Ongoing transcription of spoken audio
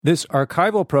This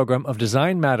archival program of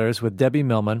Design Matters with Debbie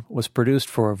Millman was produced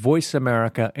for Voice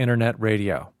America Internet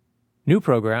Radio. New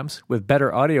programs with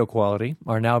better audio quality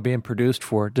are now being produced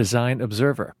for Design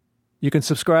Observer. You can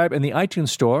subscribe in the iTunes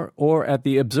Store or at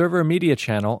the Observer Media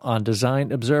channel on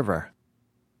Design Observer.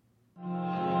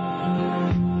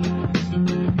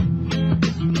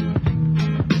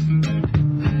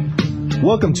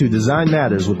 Welcome to Design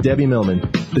Matters with Debbie Millman,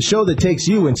 the show that takes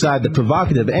you inside the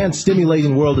provocative and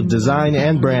stimulating world of design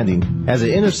and branding as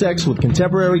it intersects with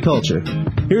contemporary culture.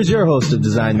 Here's your host of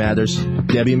Design Matters,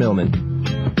 Debbie Millman.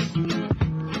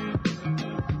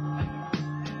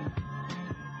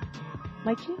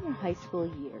 My junior high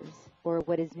school years, or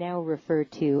what is now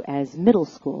referred to as middle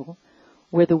school,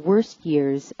 were the worst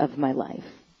years of my life.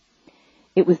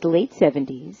 It was the late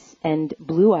 70s, and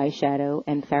blue eyeshadow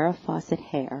and Farrah Fawcett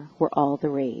hair were all the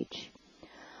rage.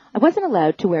 I wasn't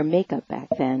allowed to wear makeup back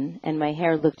then, and my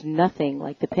hair looked nothing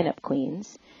like the pinup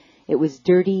queens. It was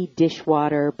dirty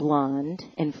dishwater blonde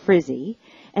and frizzy,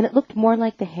 and it looked more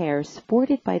like the hair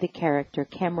sported by the character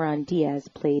Cameron Diaz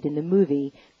played in the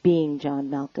movie Being John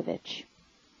Malkovich.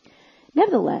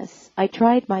 Nevertheless, I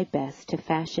tried my best to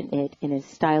fashion it in as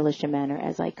stylish a manner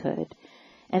as I could,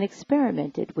 and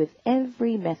experimented with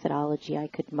every methodology I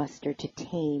could muster to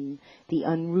tame the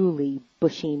unruly,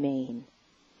 bushy mane.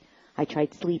 I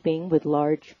tried sleeping with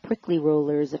large, prickly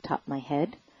rollers atop my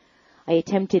head. I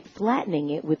attempted flattening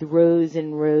it with rows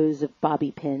and rows of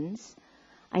bobby pins.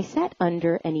 I sat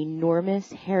under an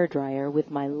enormous hairdryer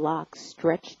with my locks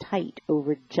stretched tight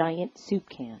over giant soup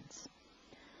cans.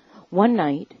 One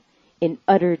night, in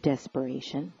utter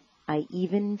desperation, I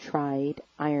even tried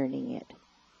ironing it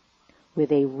with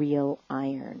a real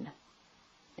iron.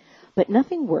 But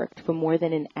nothing worked for more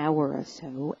than an hour or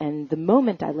so, and the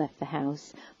moment I left the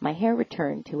house, my hair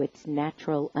returned to its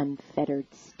natural, unfettered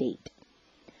state.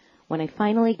 When I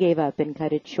finally gave up and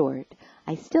cut it short,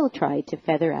 I still tried to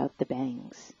feather out the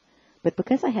bangs. But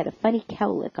because I had a funny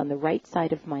cowlick on the right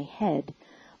side of my head,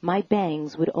 my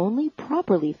bangs would only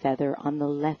properly feather on the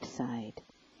left side.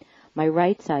 My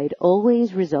right side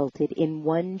always resulted in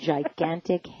one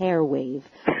gigantic hair wave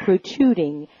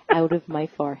protruding out of my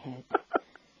forehead.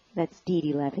 That's Dee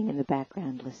Dee laughing in the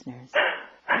background, listeners.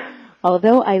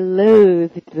 Although I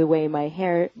loathed the way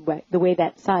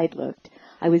that side looked,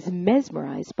 I was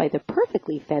mesmerized by the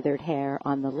perfectly feathered hair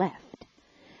on the left.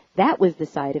 That was the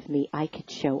side of me I could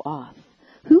show off.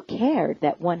 Who cared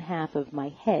that one half of my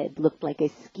head looked like a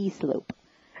ski slope?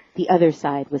 The other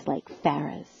side was like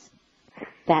Farrah's.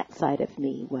 That side of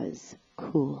me was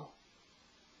cool.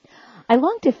 I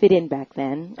longed to fit in back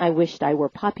then. I wished I were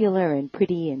popular and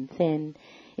pretty and thin.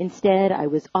 Instead, I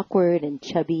was awkward and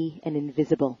chubby and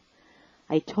invisible.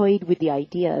 I toyed with the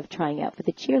idea of trying out for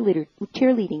the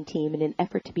cheerleading team in an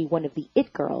effort to be one of the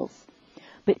it girls.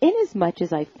 But inasmuch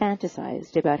as I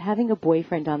fantasized about having a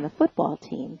boyfriend on the football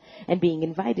team and being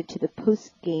invited to the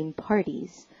post-game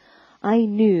parties, I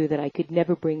knew that I could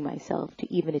never bring myself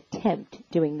to even attempt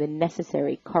doing the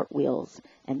necessary cartwheels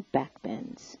and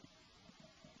backbends.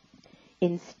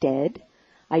 Instead,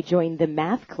 I joined the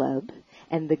math club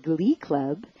and the glee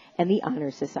club and the honor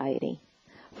society.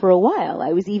 For a while,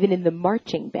 I was even in the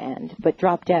marching band, but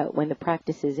dropped out when the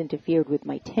practices interfered with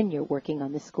my tenure working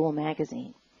on the school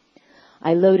magazine.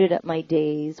 I loaded up my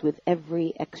days with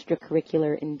every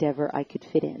extracurricular endeavor I could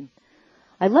fit in.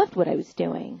 I loved what I was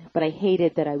doing, but I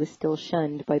hated that I was still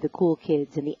shunned by the cool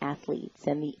kids and the athletes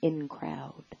and the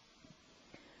in-crowd.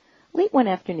 Late one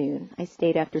afternoon, I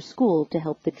stayed after school to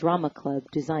help the drama club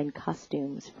design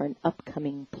costumes for an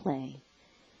upcoming play.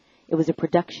 It was a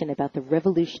production about the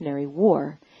Revolutionary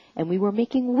War, and we were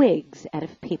making wigs out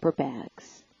of paper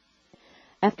bags.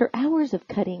 After hours of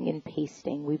cutting and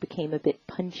pasting, we became a bit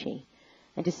punchy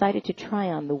and decided to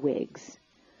try on the wigs.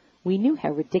 We knew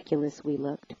how ridiculous we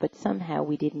looked, but somehow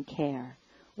we didn't care.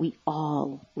 We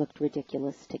all looked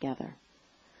ridiculous together.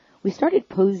 We started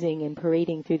posing and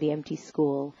parading through the empty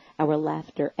school, our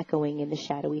laughter echoing in the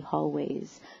shadowy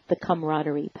hallways, the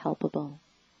camaraderie palpable.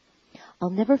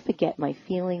 I'll never forget my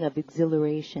feeling of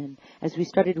exhilaration as we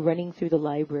started running through the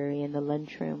library and the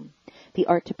lunchroom, the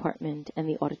art department, and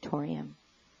the auditorium.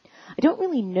 I don't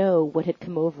really know what had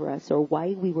come over us or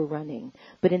why we were running,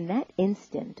 but in that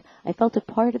instant, I felt a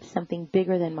part of something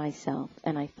bigger than myself,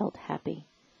 and I felt happy.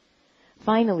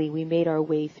 Finally, we made our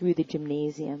way through the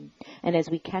gymnasium, and as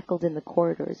we cackled in the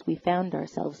corridors, we found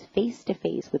ourselves face to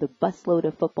face with a busload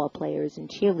of football players and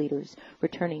cheerleaders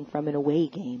returning from an away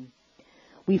game.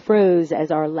 We froze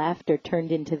as our laughter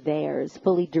turned into theirs,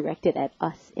 fully directed at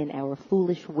us in our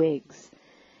foolish wigs,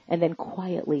 and then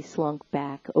quietly slunk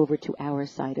back over to our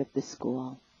side of the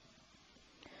school.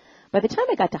 By the time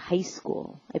I got to high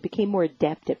school, I became more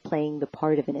adept at playing the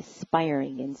part of an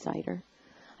aspiring insider.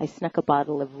 I snuck a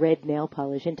bottle of red nail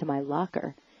polish into my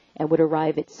locker and would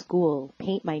arrive at school,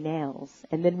 paint my nails,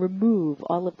 and then remove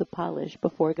all of the polish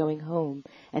before going home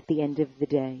at the end of the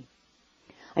day.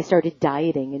 I started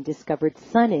dieting and discovered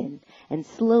sun-in and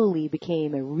slowly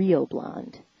became a real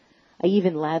blonde. I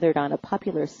even lathered on a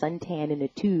popular suntan in a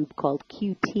tube called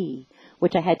QT,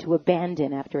 which I had to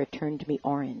abandon after it turned me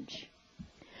orange.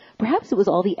 Perhaps it was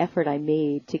all the effort I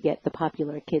made to get the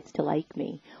popular kids to like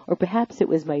me, or perhaps it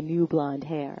was my new blonde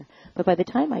hair, but by the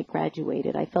time I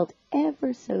graduated, I felt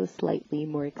ever so slightly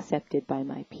more accepted by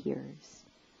my peers.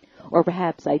 Or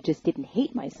perhaps I just didn't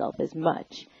hate myself as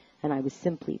much, and I was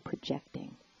simply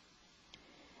projecting.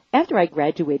 After I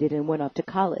graduated and went off to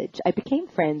college, I became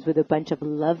friends with a bunch of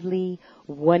lovely,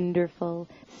 wonderful,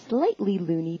 slightly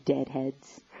loony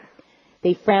deadheads.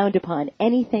 They frowned upon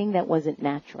anything that wasn't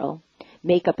natural.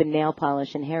 Makeup and nail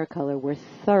polish and hair color were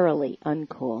thoroughly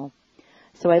uncool.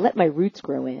 So I let my roots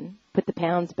grow in, put the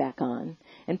pounds back on,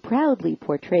 and proudly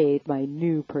portrayed my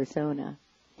new persona.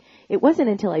 It wasn't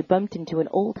until I bumped into an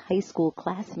old high school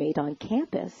classmate on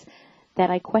campus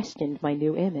that I questioned my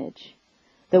new image.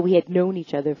 Though we had known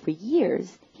each other for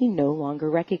years, he no longer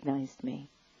recognized me.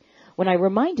 When I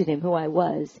reminded him who I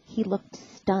was, he looked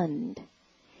stunned.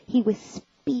 He was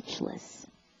speechless.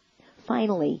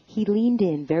 Finally, he leaned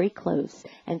in very close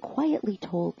and quietly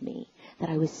told me that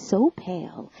I was so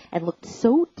pale and looked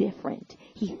so different,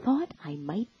 he thought I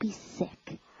might be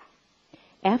sick.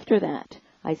 After that,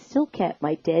 I still kept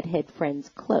my deadhead friends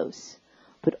close,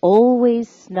 but always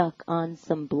snuck on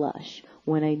some blush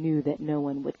when I knew that no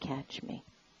one would catch me.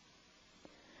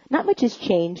 Not much has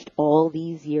changed all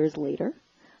these years later.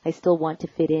 I still want to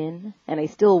fit in, and I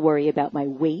still worry about my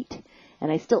weight,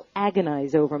 and I still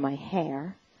agonize over my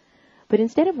hair. But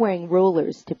instead of wearing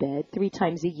rollers to bed 3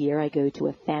 times a year, I go to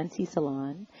a fancy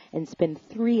salon and spend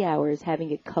 3 hours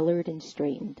having it colored and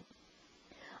straightened.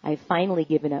 I've finally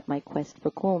given up my quest for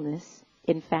coolness.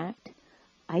 In fact,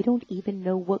 I don't even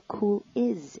know what cool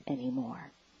is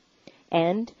anymore.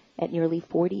 And at nearly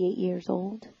 48 years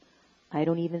old, I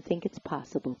don't even think it's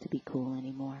possible to be cool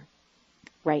anymore.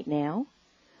 Right now,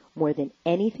 more than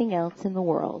anything else in the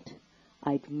world,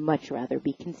 I'd much rather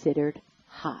be considered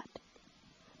hot.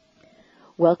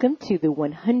 Welcome to the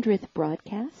 100th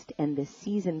broadcast and the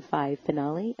Season 5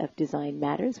 finale of Design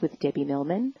Matters with Debbie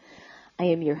Millman. I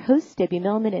am your host, Debbie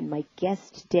Millman, and my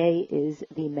guest today is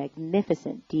the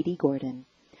magnificent Dee Dee Gordon.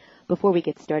 Before we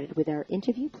get started with our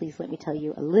interview, please let me tell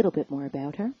you a little bit more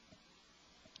about her.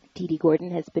 Dee Dee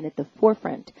Gordon has been at the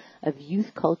forefront of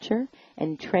youth culture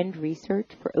and trend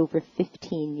research for over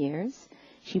 15 years.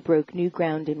 She broke new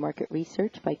ground in market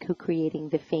research by co-creating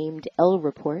the famed L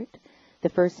Report, the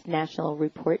first national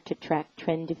report to track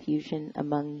trend diffusion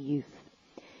among youth.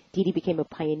 Dee Dee became a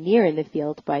pioneer in the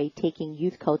field by taking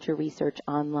youth culture research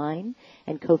online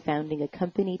and co-founding a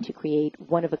company to create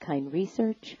one-of-a-kind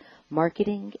research,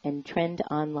 marketing, and trend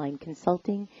online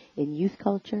consulting in youth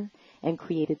culture, and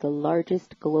created the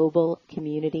largest global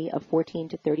community of 14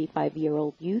 to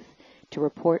 35-year-old youth to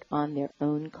report on their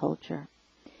own culture.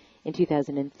 In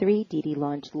 2003, Dee Dee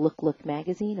launched Look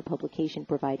magazine, a publication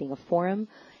providing a forum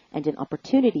and an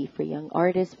opportunity for young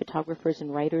artists, photographers,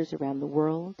 and writers around the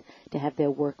world to have their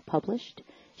work published.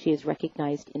 She is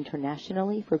recognized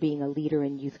internationally for being a leader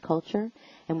in youth culture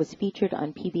and was featured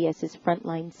on PBS's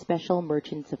Frontline special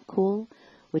Merchants of Cool,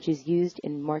 which is used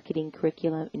in marketing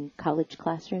curricula in college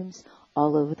classrooms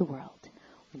all over the world.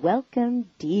 Welcome,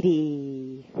 Dee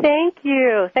Dee. Thank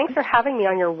you. Thanks for having me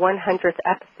on your 100th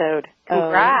episode.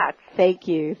 Congrats. Thank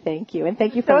you. And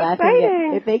thank you for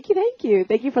laughing. Exciting.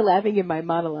 Thank you for laughing in my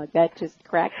monologue. That just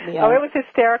cracked me up. Oh, it was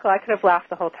hysterical. I could have laughed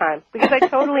the whole time because I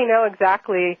totally know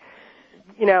exactly,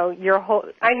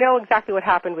 I know exactly what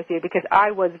happened with you because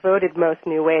I was voted most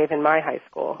new wave in my high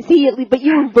school. See, but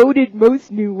you were voted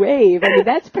most new wave. I mean,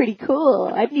 that's pretty cool.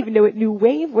 I didn't even know what new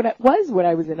wave was when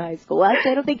I was in high school. Well,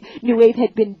 actually, I don't think new wave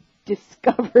had been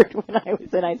discovered when I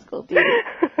was in high school, Dee Dee.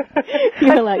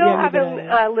 You're a lot younger than I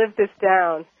am. I haven't lived this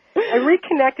down. I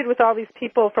reconnected with all these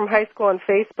people from high school on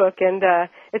Facebook, and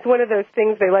it's one of those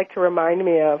things they like to remind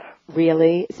me of.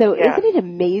 Really? So yeah. Isn't it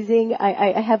amazing?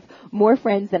 I have more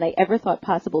friends than I ever thought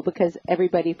possible because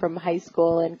everybody from high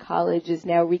school and college is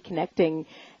now reconnecting,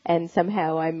 and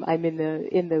somehow I'm in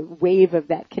the wave of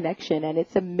that connection, and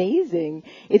it's amazing.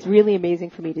 It's really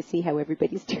amazing for me to see how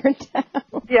everybody's turned out.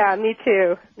 Yeah, me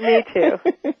too. Me too.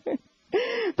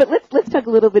 But let's talk a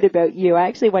little bit about you. I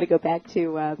actually want to go back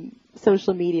to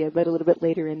social media, but a little bit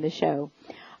later in the show.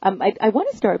 I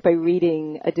want to start by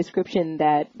reading a description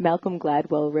that Malcolm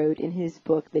Gladwell wrote in his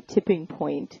book, The Tipping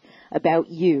Point, about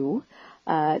you.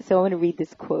 So I want to read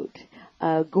this quote.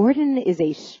 Gordon is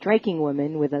a striking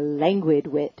woman with a languid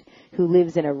wit who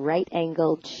lives in a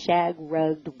right-angled,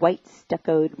 shag-rugged,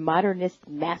 white-stuccoed, modernist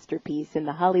masterpiece in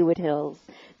the Hollywood Hills,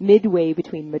 midway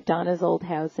between Madonna's old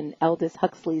house and Aldous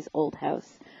Huxley's old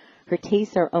house. Her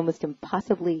tastes are almost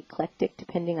impossibly eclectic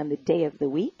depending on the day of the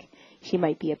week. She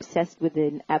might be obsessed with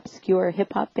an obscure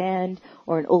hip-hop band,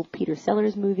 or an old Peter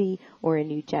Sellers movie, or a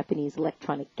new Japanese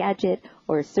electronic gadget,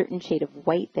 or a certain shade of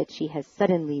white that she has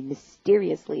suddenly,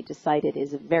 mysteriously decided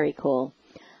is very cool.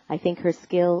 I think her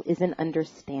skill is in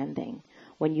understanding.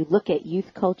 When you look at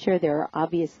youth culture, there are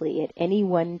obviously at any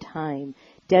one time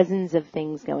dozens of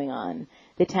things going on.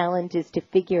 The talent is to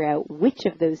figure out which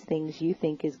of those things you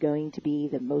think is going to be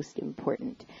the most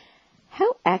important.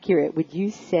 How accurate would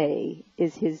you say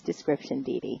is his description,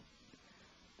 Dee Dee?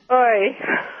 Oy.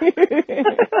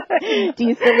 Do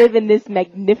you still live in this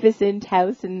magnificent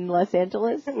house in Los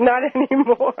Angeles? Not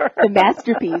anymore. The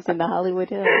masterpiece in the Hollywood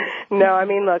Hills. No, I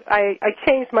mean, look, I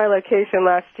changed my location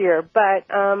last year, but,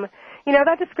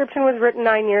 that description was written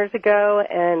 9 years ago,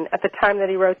 and at the time that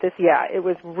he wrote this, it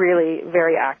was really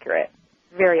very accurate.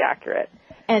 Very accurate.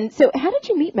 And so how did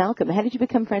you meet Malcolm? How did you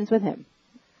become friends with him?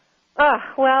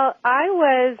 Well, I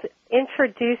was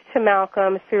introduced to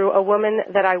Malcolm through a woman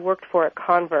that I worked for at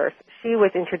Converse. She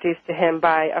was introduced to him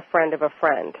by a friend of a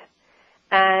friend.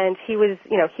 And he was,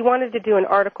 he wanted to do an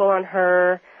article on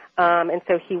her, and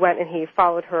so he went and he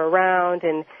followed her around,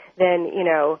 and then,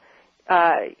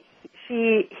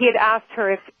 he had asked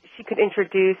her if she could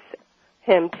introduce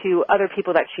him to other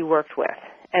people that she worked with.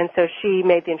 And so she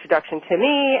made the introduction to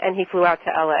me, and he flew out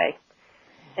to L.A.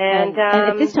 And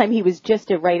at this time, he was just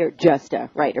a writer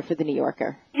for The New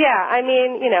Yorker. Yeah, I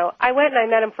mean, I went and I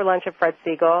met him for lunch at Fred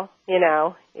Siegel,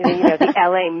 the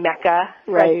L.A. Mecca,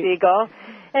 Fred Siegel.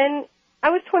 And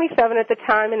I was 27 at the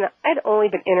time, and I'd only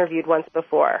been interviewed once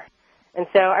before. And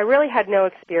so I really had no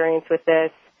experience with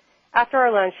this. After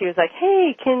our lunch, he was like,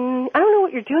 hey, I don't know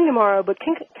what you're doing tomorrow, but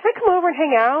can I come over and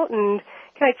hang out? And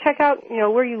can I check out,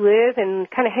 where you live and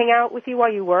kind of hang out with you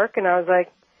while you work? And I was like,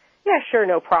 yeah, sure,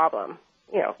 no problem.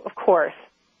 Of course.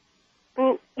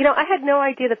 And, I had no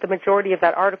idea that the majority of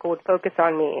that article would focus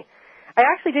on me. I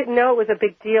actually didn't know it was a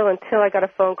big deal until I got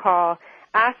a phone call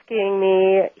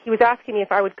he was asking me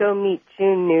if I would go meet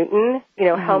June Newton,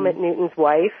 Helmut Newton's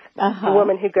wife, the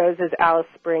woman who goes as Alice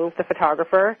Springs, the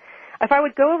photographer, if I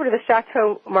would go over to the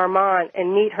Chateau Marmont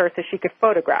and meet her so she could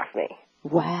photograph me.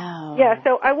 Wow. Yeah,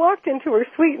 so I walked into her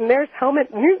suite, and there's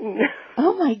Helmut Newton.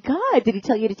 Oh, my God. Did he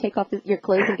tell you to take off your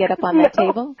clothes and get up on that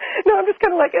table? No, I'm just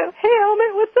kind of like, hey,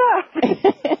 Helmut, what's up?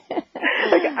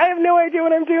 I have no idea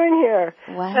what I'm doing here.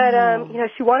 Wow. But,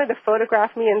 she wanted to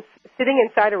photograph me sitting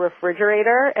inside a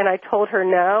refrigerator, and I told her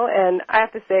no, and I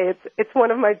have to say it's one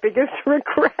of my biggest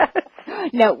regrets.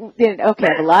 Now, okay,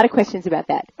 I have a lot of questions about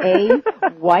that. A,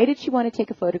 why did she want to take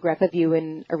a photograph of you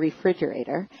in a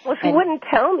refrigerator? Well, she wouldn't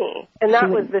tell me, and that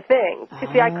was the thing.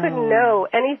 See, I couldn't know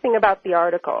anything about the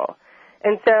article.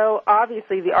 And so,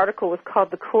 obviously, the article was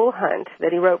called The Cool Hunt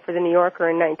that he wrote for The New Yorker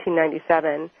in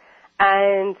 1997.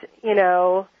 And,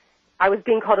 I was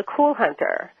being called a cool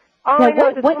hunter. All I know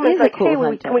is this woman's like, hey,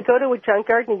 can we go to a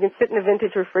junkyard and you can sit in a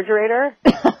vintage refrigerator?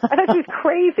 I thought she was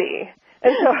crazy.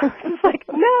 And so I was just like,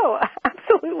 no,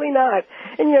 absolutely not.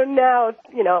 And, now,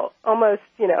 almost,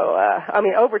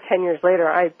 over 10 years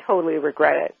later, I totally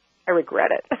regret it. I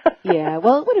regret it. Yeah,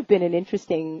 well, it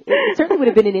certainly would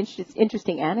have been an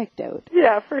interesting anecdote.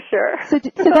 Yeah, for sure. So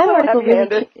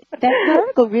that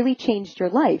article really changed your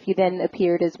life. You then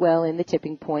appeared as well in The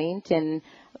Tipping Point, and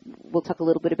we'll talk a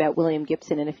little bit about William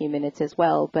Gibson in a few minutes as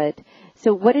well. But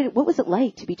so what was it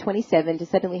like to be 27, to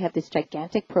suddenly have this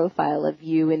gigantic profile of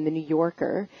you in The New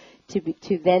Yorker,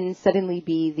 to then suddenly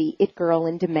be the it girl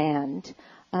in demand?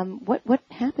 What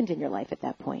happened in your life at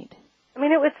that point? I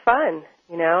mean, it was fun.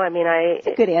 It's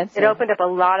a good answer. It opened up a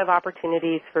lot of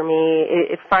opportunities for me.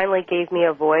 It finally gave me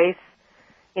a voice.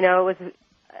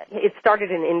 It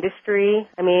started an industry.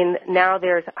 I mean, now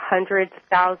there's hundreds,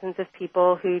 thousands of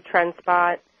people who trend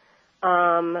spot.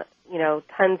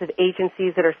 Tons of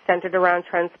agencies that are centered around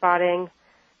trend spotting.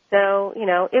 So,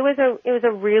 it was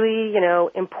a really,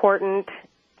 important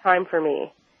time for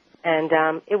me. And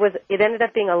it ended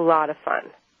up being a lot of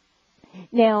fun.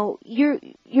 Now,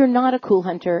 you're not a cool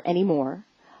hunter anymore.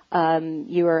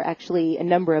 You are actually a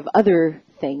number of other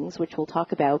things, which we'll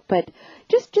talk about. But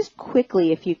just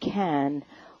quickly, if you can,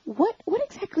 what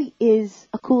exactly is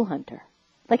a cool hunter?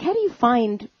 Like, how do you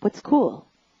find what's cool?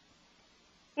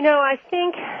 I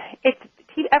think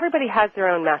everybody has their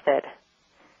own method.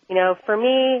 For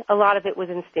me, a lot of it was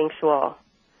instinctual.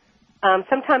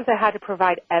 Sometimes I had to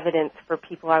provide evidence for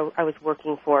people I was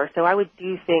working for. So I would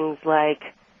do things like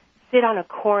sit on a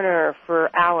corner for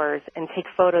hours and take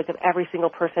photos of every single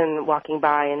person walking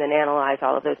by and then analyze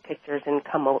all of those pictures and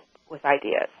come up with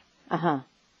ideas. Uh-huh.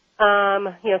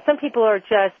 Some people are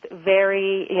just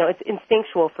very, it's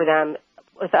instinctual for them.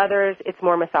 With others, it's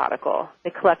more methodical.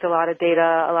 They collect a lot of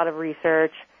data, a lot of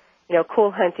research.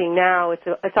 Cool hunting now,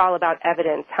 it's all about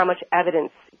evidence. How much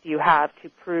evidence do you have to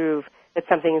prove that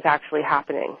something is actually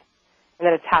happening and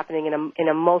that it's happening in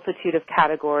a multitude of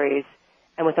categories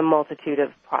and with a multitude of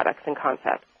products and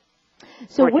concepts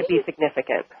so for it to be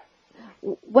significant.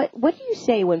 What do you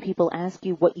say when people ask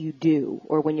you what you do,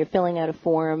 or when you're filling out a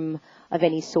form of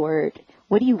any sort?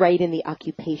 What do you write in the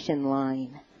occupation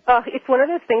line? Oh, it's one of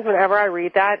those things. Whenever I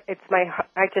read that,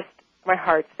 my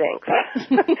heart sinks,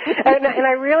 and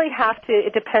I really have to.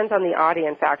 It depends on the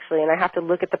audience, actually, and I have to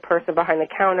look at the person behind the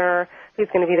counter who's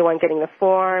going to be the one getting the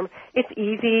form. It's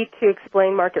easy to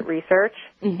explain market research,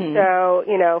 so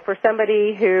for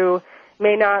somebody who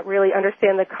may not really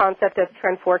understand the concept of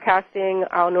trend forecasting,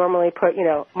 I'll normally put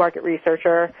market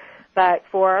researcher. But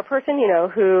for a person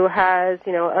who has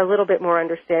a little bit more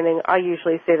understanding, I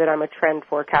usually say that I'm a trend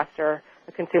forecaster,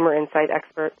 a consumer insight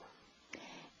expert.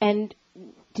 And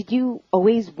did you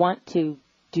always want to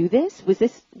do this? Was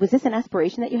this an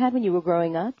aspiration that you had when you were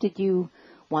growing up? Did you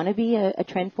want to be a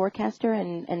trend forecaster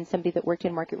and somebody that worked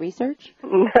in market research?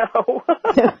 No.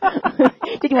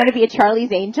 Did you want to be a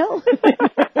Charlie's Angel?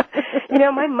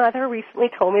 My mother recently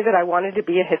told me that I wanted to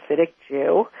be a Hasidic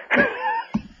Jew.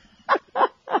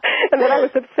 And that I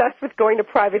was obsessed with going to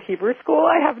private Hebrew school.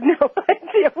 I have no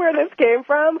idea where this came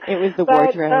from. It was the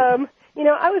wardrobe.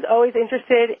 I was always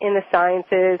interested in the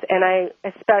sciences, and I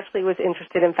especially was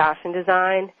interested in fashion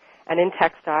design and in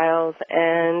textiles.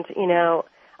 And,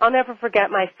 I'll never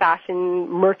forget my fashion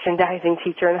merchandising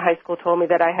teacher in high school told me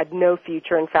that I had no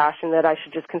future in fashion, that I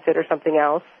should just consider something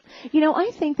else. I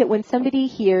think that when somebody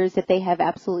hears that they have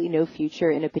absolutely no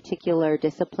future in a particular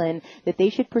discipline, that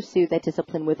they should pursue that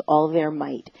discipline with all their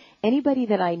might. Anybody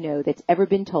that I know that's ever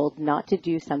been told not to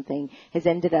do something has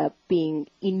ended up being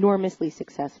enormously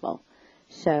successful.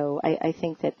 So I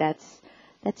think that's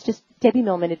just Debbie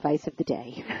Millman advice of the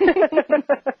day.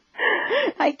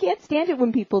 I can't stand it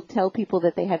when people tell people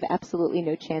that they have absolutely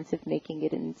no chance of making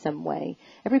it in some way.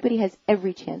 Everybody has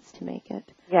every chance to make it.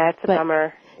 Yeah, it's a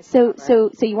bummer. So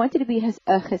you wanted to be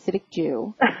a Hasidic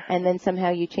Jew, and then somehow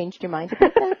you changed your mind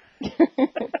about that?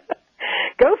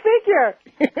 Go figure.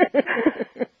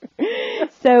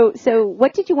 So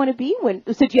what did you want to be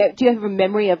do you have a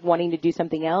memory of wanting to do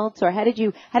something else, or how did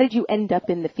you end up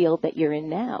in the field that you're in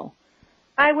now?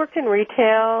 I worked in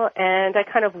retail, and I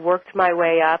kind of worked my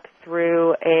way up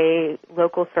through a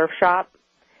local surf shop.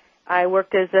 I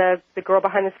worked as the girl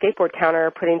behind the skateboard counter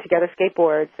putting together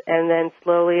skateboards, and then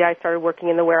slowly I started working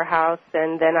in the warehouse,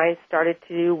 and then I started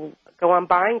to go on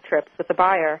buying trips with the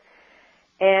buyer.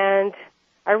 And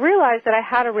I realized that I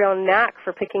had a real knack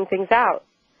for picking things out.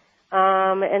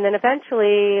 And then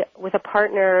eventually, with a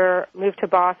partner, moved to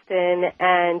Boston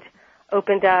and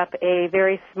opened up a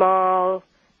very small,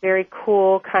 very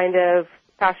cool kind of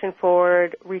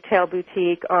fashion-forward retail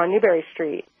boutique on Newbury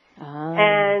Street. Oh.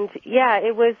 And, yeah,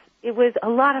 it was a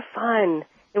lot of fun.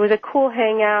 It was a cool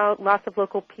hangout, lots of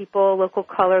local people, local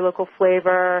color, local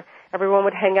flavor. Everyone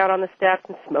would hang out on the steps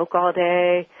and smoke all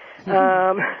day.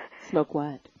 Smoke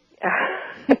what?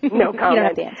 No comment. You don't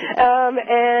have to answer that.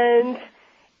 And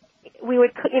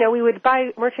we would buy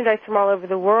merchandise from all over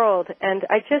the world, and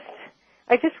I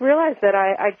just realized that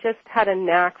I just had a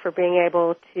knack for being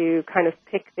able to kind of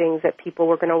pick things that people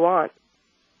were going to want.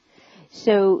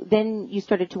 So then you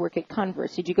started to work at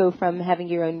Converse. Did you go from having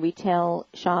your own retail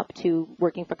shop to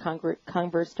working for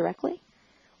Converse directly?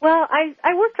 Well,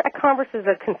 I worked at Converse as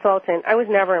a consultant. I was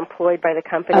never employed by the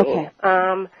company. Okay.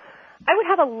 I would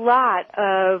have a lot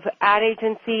of ad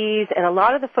agencies, and a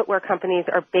lot of the footwear companies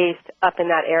are based up in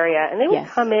that area. And they would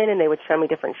come in and they would show me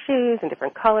different shoes and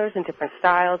different colors and different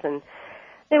styles, and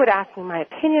they would ask me my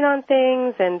opinion on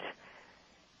things. And,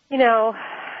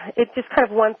 it just kind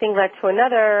of one thing led to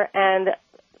another. And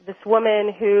this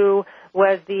woman who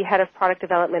was the head of product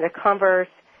development at Converse,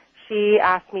 she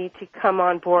asked me to come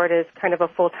on board as kind of a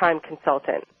full-time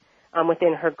consultant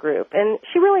within her group. And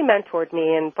she really mentored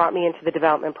me and brought me into the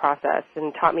development process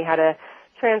and taught me how to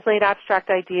translate abstract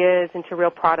ideas into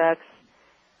real products.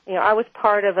 I was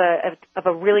part of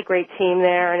a really great team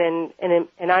there,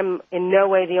 and I'm in no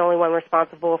way the only one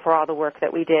responsible for all the work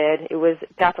that we did. It was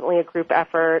definitely a group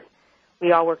effort.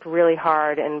 we all worked really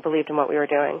hard and believed in what we were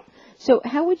doing. So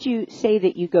how would you say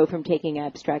that you go from taking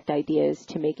abstract ideas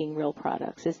to making real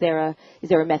products? Is there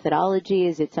a methodology?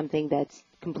 Is it something that's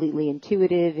completely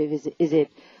intuitive? Is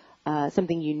it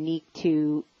something unique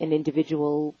to an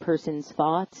individual person's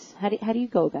thoughts? How do you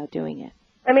go about doing it?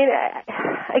 I mean,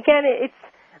 again, it's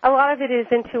a lot of it is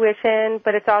intuition,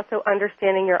 but it's also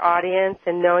understanding your audience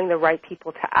and knowing the right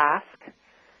people to ask.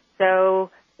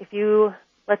 So if you,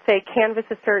 let's say, canvas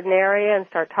a certain area and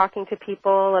start talking to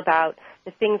people about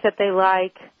the things that they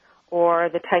like or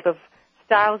the type of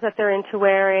styles that they're into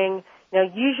wearing,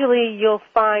 usually you'll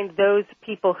find those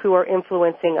people who are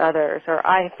influencing others, or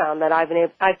I have found that I've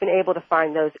been able to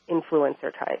find those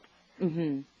influencer types.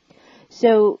 Mm-hmm.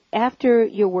 So after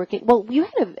you're working, you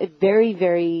had a very,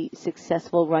 very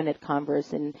successful run at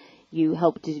Converse, and you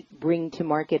helped to bring to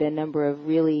market a number of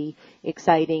really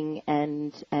exciting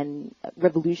and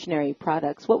revolutionary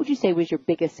products. What would you say was your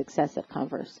biggest success at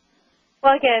Converse?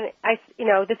 Well, again,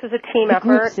 this is a team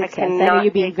effort. I know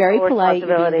you're being very polite,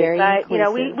 you're being very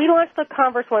inclusive. We launched the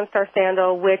Converse One Star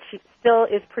Sandal, which still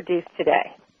is produced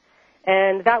today.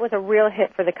 And that was a real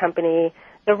hit for the company.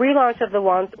 The relaunch of the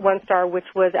One Star, which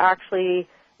was actually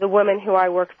the woman who I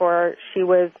worked for,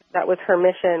 that was her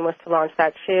mission, was to launch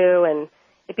that shoe, and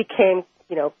it became,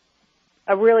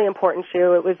 a really important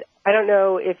shoe. It was, I don't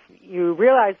know if you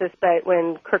realize this, but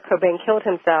when Kurt Cobain killed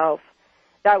himself,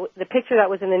 the picture that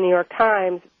was in the New York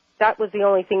Times, that was the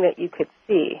only thing that you could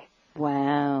see.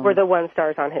 Wow. Were the One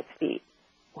Stars on his feet.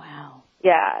 Wow.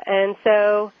 Yeah, and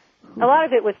so a lot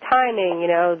of it was timing,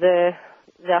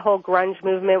 the whole grunge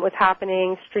movement was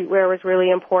happening, streetwear was really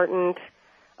important,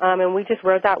 and we just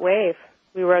rode that wave.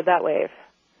 We rode that wave.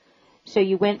 So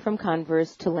you went from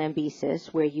Converse to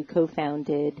Lambesis, where you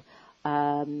co-founded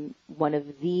one of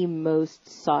the most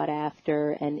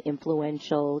sought-after and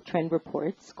influential trend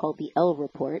reports called the Elle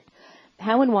Report.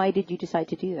 How and why did you decide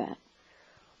to do that?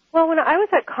 Well, when I was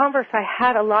at Converse, I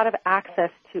had a lot of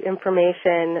access to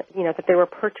information, that they were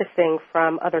purchasing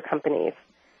from other companies,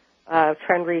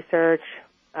 trend research.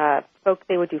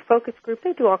 They would do focus groups.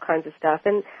 They do all kinds of stuff.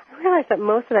 And I realized that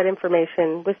most of that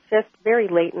information was just very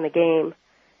late in the game.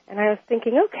 And I was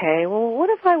thinking, okay, well, what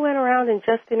if I went around and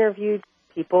just interviewed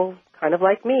people kind of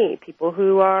like me, people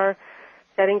who are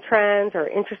setting trends or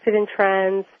interested in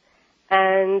trends.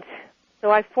 And so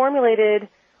I formulated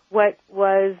what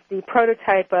was the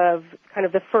prototype of kind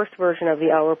of the first version of the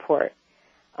Elle Report.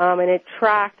 And it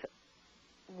tracked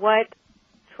what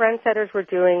trendsetters were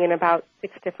doing in about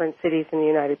 6 different cities in the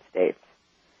United States.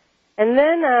 And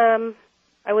then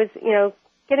I was,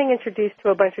 getting introduced to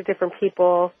a bunch of different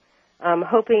people,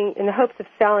 hoping in the hopes of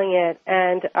selling it.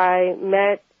 And I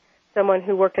met someone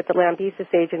who worked at the Lambesis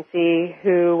agency,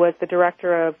 who was the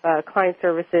director of client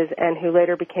services, and who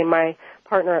later became my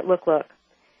partner at Look Look.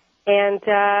 And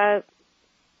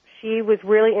she was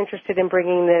really interested in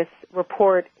bringing this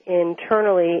report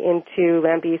internally into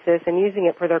Lambesis and using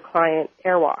it for their client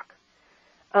Airwalk.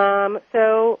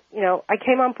 So, I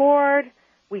came on board.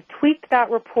 We tweaked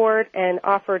that report and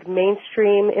offered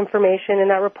mainstream information in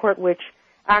that report, which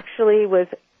actually was,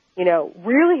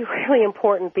 really, really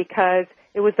important because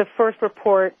it was the first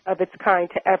report of its kind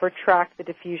to ever track the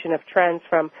diffusion of trends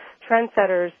from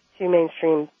trendsetters to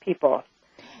mainstream people.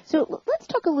 So let's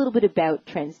talk a little bit about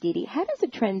trends, Dee Dee. How does a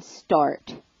trend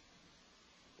start?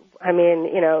 I mean,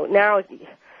 now,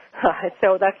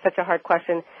 so that's such a hard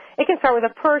question. It can start with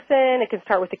a person. It can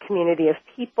start with a community of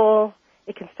people.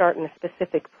 It can start in a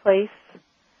specific place.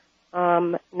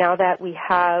 Now that we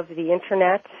have the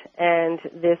Internet and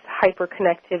this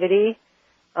hyperconnectivity,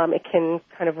 it can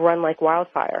kind of run like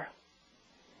wildfire.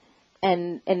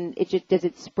 And does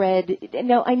it spread?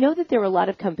 Now, I know that there are a lot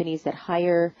of companies that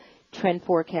hire trend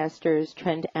forecasters,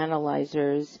 trend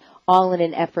analyzers, all in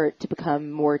an effort to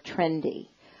become more trendy.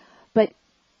 But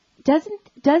does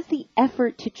the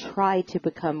effort to try to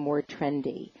become more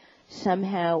trendy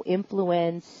somehow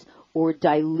influence or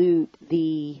dilute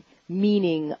the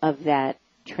meaning of that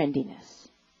trendiness?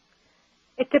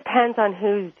 It depends on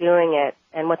who's doing it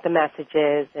and what the message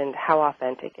is and how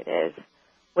authentic it is.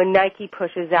 When Nike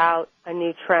pushes out a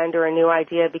new trend or a new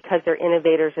idea because they're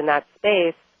innovators in that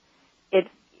space,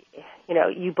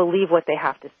 you believe what they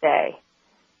have to say.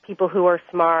 People who are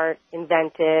smart,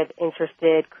 inventive,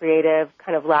 interested, creative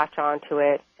kind of latch onto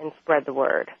it and spread the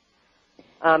word.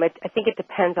 I think it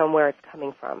depends on where it's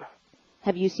coming from.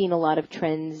 Have you seen a lot of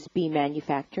trends be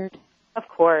manufactured? Of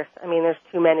course. I mean, there's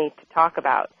too many to talk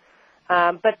about.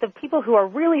 But the people who are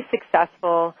really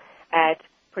successful at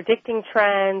predicting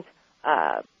trends,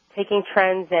 taking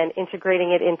trends and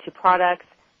integrating it into products,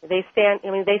 they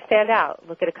stand out.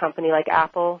 Look at a company like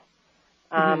Apple.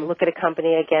 Look at a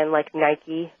company, again, like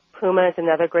Nike. Puma is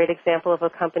another great example of a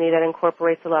company that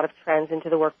incorporates a lot of trends into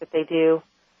the work that they do.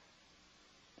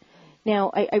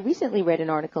 Now, I recently read an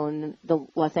article in the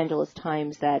Los Angeles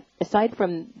Times that aside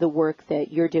from the work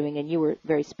that you're doing, and you were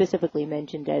very specifically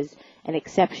mentioned as an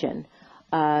exception,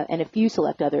 and a few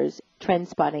select others, trend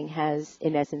spotting has,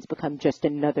 in essence, become just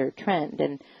another trend.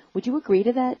 And would you agree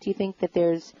to that? Do you think that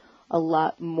there's a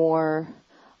lot more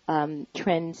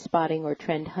trend spotting or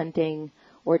trend hunting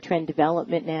or trend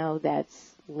development now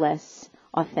that's less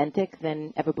authentic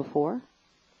than ever before?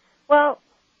 Well,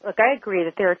 look, I agree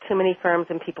that there are too many firms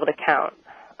and people to count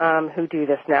who do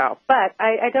this now. But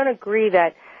I don't agree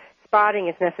that spotting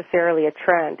is necessarily a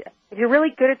trend. If you're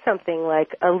really good at something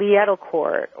like a Lee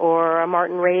Edelcourt or a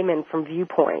Martin Raymond from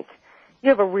Viewpoint, you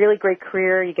have a really great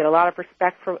career. You get a lot of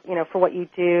respect for what you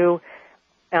do,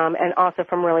 and also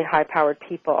from really high-powered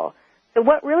people. So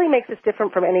what really makes us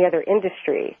different from any other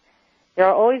industry? There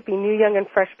will always be new, young, and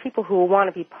fresh people who will want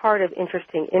to be part of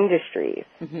interesting industries.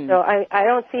 Mm-hmm. So I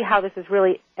don't see how this is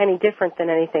really any different than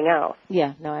anything else.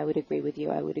 Yeah, no, I would agree with you.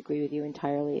 I would agree with you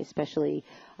entirely, especially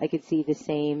I could see the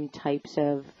same types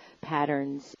of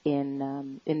patterns in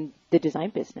the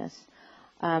design business.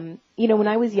 When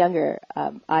I was younger,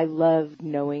 I loved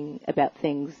knowing about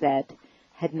things that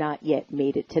had not yet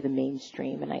made it to the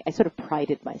mainstream, and I sort of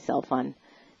prided myself on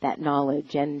that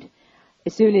knowledge. And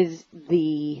as soon as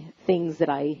the things that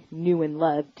I knew and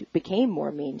loved became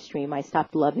more mainstream, I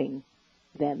stopped loving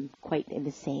them quite in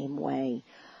the same way.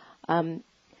 Do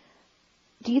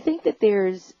you think that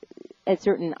there's a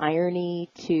certain irony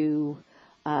to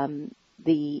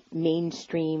the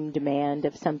mainstream demand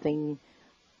of something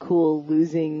cool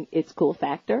losing its cool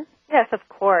factor? Yes, of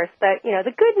course. But,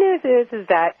 the good news is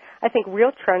that I think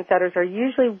real trendsetters are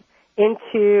usually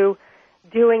into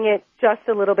doing it just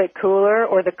a little bit cooler,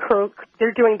 or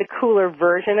they're doing the cooler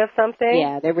version of something.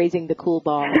 Yeah, they're raising the cool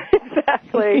bar.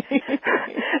 Exactly.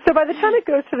 So by the time it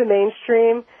goes to the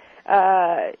mainstream,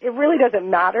 it really doesn't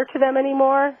matter to them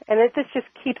anymore, and this just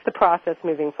keeps the process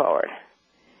moving forward.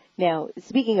 Now,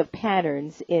 speaking of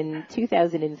patterns, in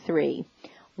 2003,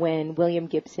 when William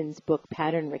Gibson's book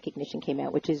Pattern Recognition came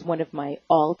out, which is one of my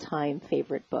all-time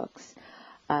favorite books,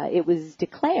 it was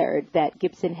declared that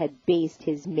Gibson had based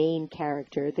his main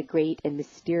character, the great and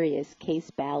mysterious Case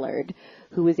Ballard,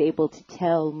 who was able to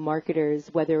tell marketers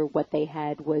whether what they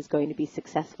had was going to be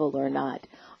successful or not,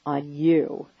 on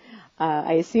you.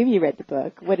 I assume you read the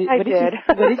book. What did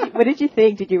you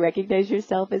think? Did you recognize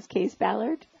yourself as Case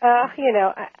Ballard?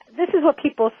 This is what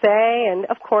people say, and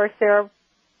of course there are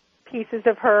pieces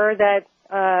of her that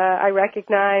I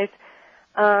recognize.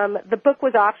 The book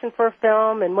was optioned for a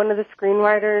film, and one of the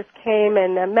screenwriters came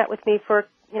and met with me for,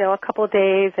 a couple of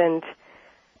days and,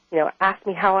 asked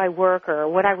me how I work or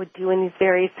what I would do in these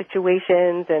various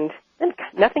situations, and then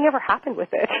nothing ever happened with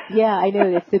it. Yeah, I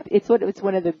know. It's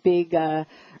one of the big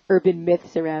urban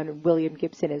myths around William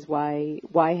Gibson is why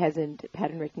hasn't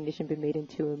Pattern Recognition been made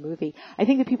into a movie? I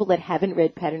think the people that haven't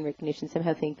read Pattern Recognition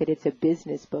somehow think that it's a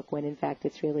business book when in fact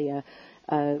it's really a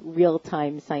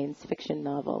real-time science fiction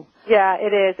novel. Yeah,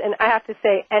 it is. And I have to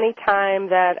say, any time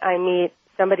that I meet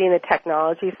somebody in the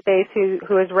technology space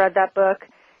who has read that book,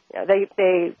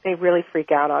 they really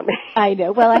freak out on me. I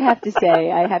know. Well, I have to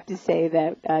say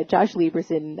that Josh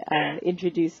Lieberson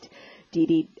introduced Dee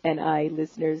Dee and I,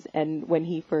 listeners, and when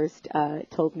he first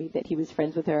told me that he was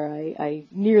friends with her, I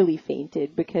nearly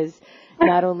fainted, because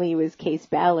not only was Case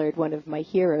Ballard one of my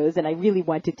heroes, and I really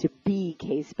wanted to be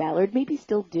Case Ballard, maybe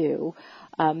still do,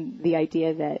 the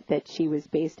idea that she was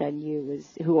based on you,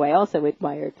 who I also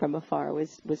admired from afar,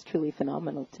 was truly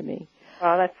phenomenal to me.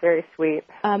 Oh, that's very sweet.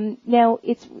 Now,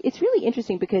 it's really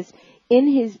interesting because in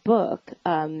his book,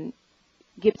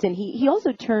 Gibson, he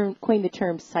also coined the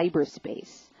term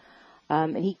cyberspace.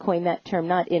 And he coined that term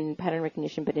not in pattern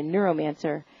recognition, but in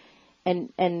Neuromancer.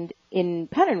 And in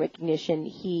pattern recognition,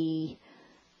 he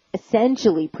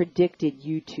essentially predicted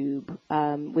YouTube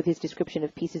with his description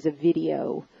of pieces of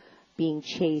video being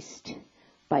chased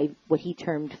by what he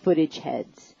termed footage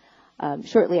heads.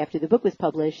 Shortly after the book was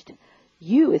published,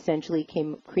 you essentially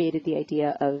created the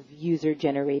idea of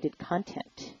user-generated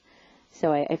content.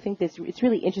 So I think it's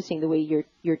really interesting the way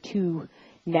your two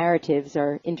narratives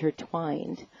are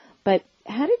intertwined. But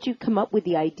how did you come up with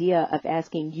the idea of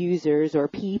asking users or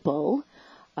people,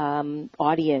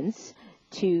 audience,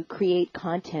 to create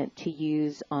content to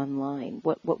use online?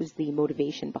 What was the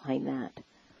motivation behind that?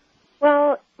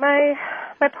 Well, my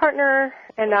partner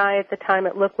and I at the time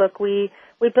at Look, we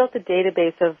built a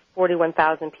database of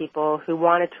 41,000 people who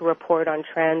wanted to report on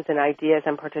trends and ideas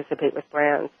and participate with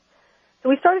brands. So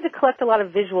we started to collect a lot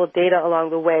of visual data along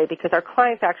the way because our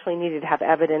clients actually needed to have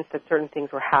evidence that certain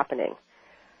things were happening.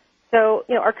 So,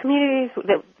 our communities,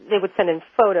 they would send in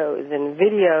photos and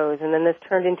videos, and then this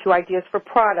turned into ideas for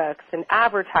products and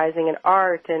advertising and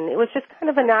art, and it was just kind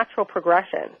of a natural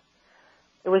progression.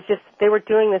 It was just, they were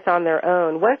doing this on their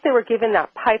own. Once they were given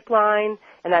that pipeline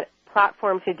and that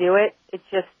platform to do it, it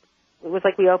was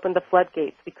like we opened the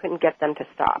floodgates. We couldn't get them to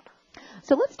stop.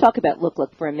 So let's talk about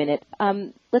Look for a minute.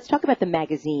 Let's talk about the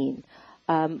magazine.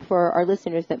 For our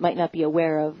listeners that might not be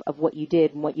aware of what you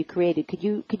did and what you created, could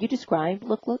you describe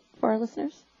Look for our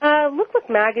listeners? Look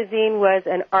magazine was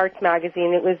an arts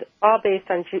magazine. It was all based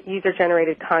on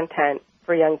user-generated content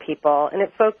for young people, and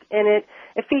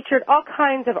it featured all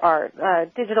kinds of art: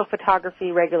 digital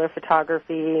photography, regular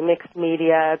photography, mixed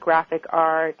media, graphic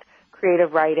art,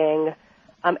 creative writing.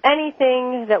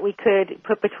 Anything that we could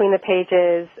put between the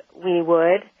pages, we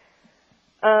would.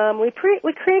 We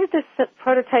created this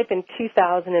prototype in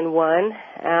 2001,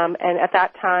 and at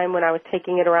that time when I was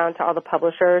taking it around to all the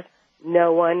publishers,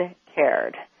 no one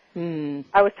cared.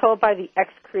 I was told by the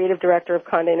ex-creative director of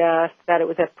Condé Nast that it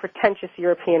was a pretentious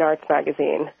European arts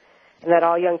magazine and that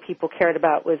all young people cared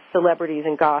about was celebrities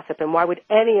and gossip, and why would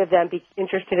any of them be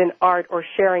interested in art or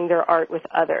sharing their art with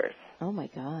others? Oh, my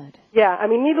God. Yeah, I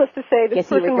mean, needless to say, this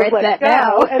person was let go,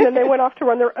 now. And then they went off to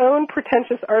run their own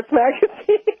pretentious arts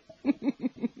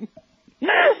magazine.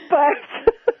 But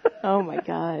oh, my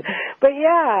God. But,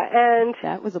 yeah, and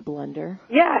that was a blunder.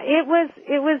 Yeah, it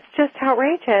was just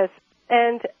outrageous.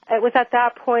 And it was at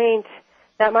that point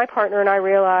that my partner and I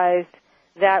realized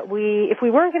that if we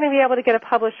weren't going to be able to get a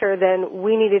publisher, then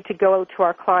we needed to go to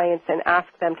our clients and ask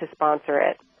them to sponsor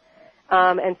it.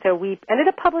 And so we ended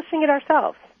up publishing it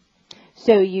ourselves.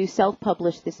 So you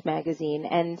self-published this magazine,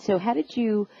 and so how did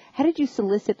you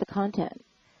solicit the content?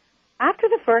 After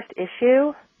the first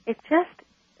issue, it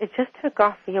just took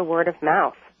off via word of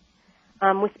mouth.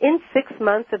 Within 6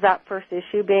 months of that first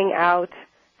issue being out,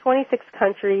 26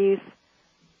 countries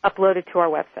uploaded to our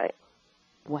website.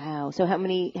 Wow! So how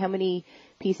many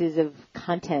pieces of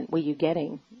content were you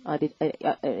getting in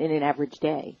an average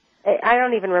day? I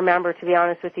don't even remember, to be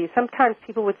honest with you. Sometimes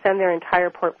people would send their entire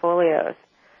portfolios.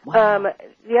 Wow.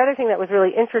 The other thing that was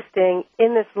really interesting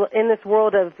in this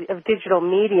world of digital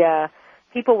media,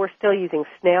 people were still using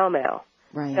snail mail.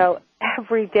 Right. So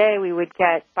every day we would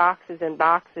get boxes and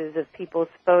boxes of people's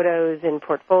photos and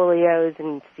portfolios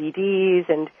and CDs,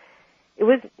 and it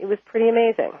was pretty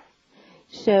amazing.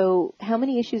 So how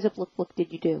many issues of Look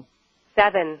did you do?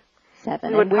 7.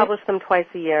 7. We would publish them twice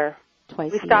a year.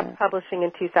 We stopped publishing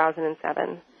in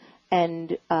 2007.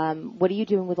 And what are you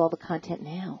doing with all the content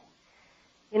now?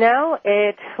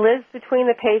 It lives between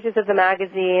the pages of the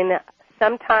magazine.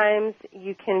 Sometimes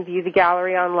you can view the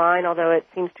gallery online, although it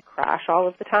seems to crash all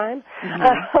of the time.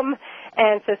 Mm-hmm.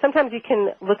 And so sometimes you can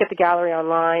look at the gallery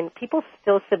online. People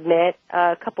still submit.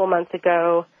 A couple months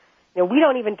ago, we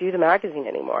don't even do the magazine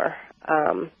anymore.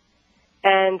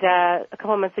 And a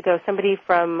couple months ago, somebody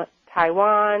from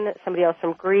Taiwan, somebody else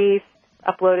from Greece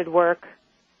uploaded work.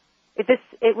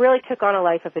 It really took on a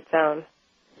life of its own.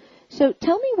 So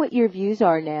tell me what your views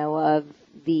are now of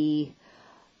the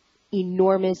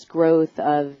enormous growth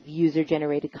of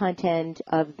user-generated content,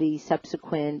 of the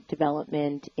subsequent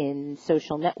development in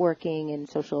social networking and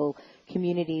social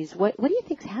communities. What do you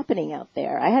think's happening out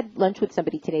there? I had lunch with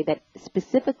somebody today that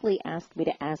specifically asked me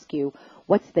to ask you,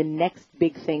 what's the next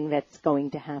big thing that's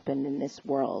going to happen in this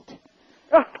world?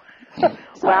 Oh.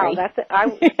 Wow, that's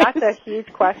a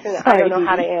huge question. I don't know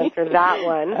how to answer that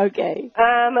one. Okay.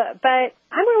 But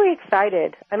I'm really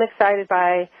excited. I'm excited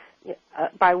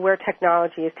by where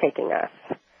technology is taking us.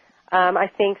 I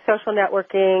think social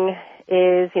networking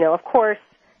is, of course,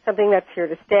 something that's here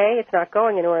to stay. It's not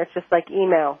going anywhere. It's just like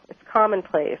email. It's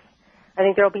commonplace. I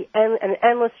think there will be an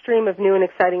endless stream of new and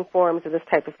exciting forms of this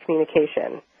type of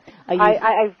communication.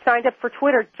 I signed up for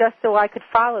Twitter just so I could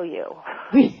follow you.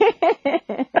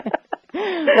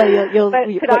 Well, you'll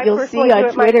see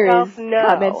on Twitter is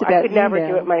comments about I could never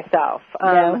do it myself.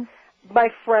 No? My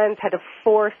friends had to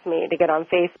force me to get on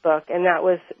Facebook, and that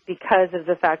was because of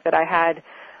the fact that I had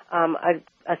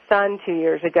a son 2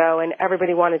 years ago, and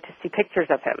everybody wanted to see pictures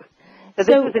of him. So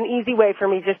this was an easy way for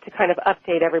me just to kind of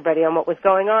update everybody on what was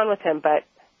going on with him, but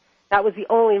that was the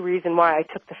only reason why I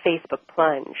took the Facebook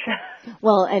plunge.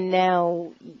 Well, and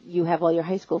now you have all your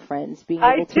high school friends being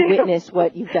able to witness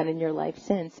what you've done in your life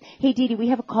since. Hey, Dee Dee, we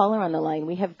have a caller on the line.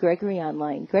 We have Gregory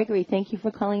online. Gregory, thank you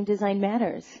for calling Design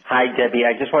Matters. Hi, Debbie.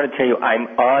 I just want to tell you I'm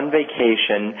on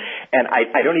vacation, and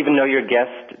I don't even know your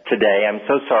guest today. I'm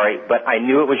so sorry, but I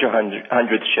knew it was your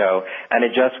 100th show, and I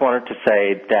just wanted to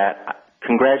say that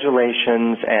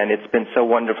congratulations, and it's been so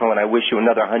wonderful, and I wish you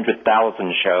another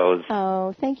 100,000 shows.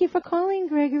 Oh, thank you for calling,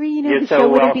 Gregory. You know, You're the so show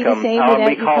welcome. wouldn't be the same I'll without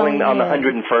be you calling on the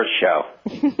in. 101st show.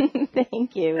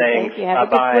 Thank you. Thanks. Thank you. Have a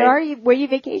good, Bye-bye. where are you? Where are you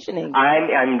vacationing?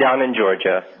 I'm down in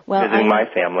Georgia visiting my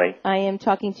family. I am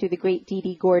talking to the great Dee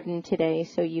Dee Gordon today,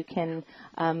 so you can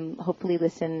hopefully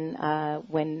listen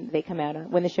when they come out,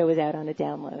 when the show is out on a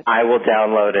download. I will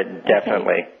download it,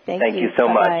 definitely. Okay. Thank you so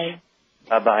Bye-bye. much.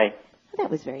 Bye-bye. That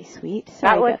was very sweet. Sorry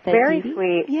That was about that, very Dee Dee.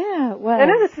 sweet. Yeah, it was.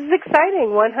 No, this is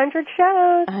exciting. 100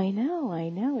 shows. I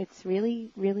know. It's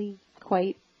really, really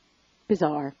quite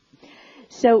bizarre.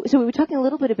 So we were talking a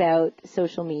little bit about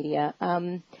social media.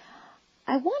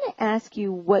 I want to ask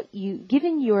you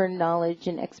given your knowledge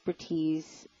and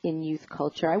expertise in youth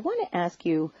culture, I want to ask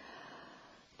you,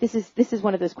 this is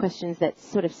one of those questions that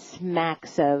sort of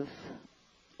smacks of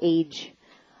age,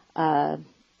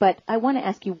 but I want to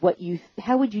ask you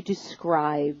how would you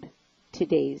describe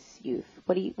today's youth?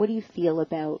 What do you feel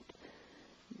about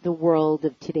the world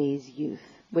of today's youth?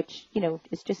 Which,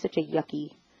 is just such a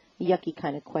yucky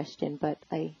kind of question, but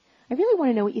I really want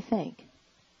to know what you think.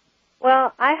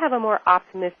 Well, I have a more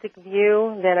optimistic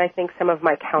view than I think some of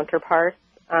my counterparts.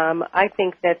 I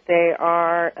think that they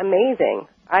are amazing.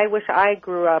 I wish I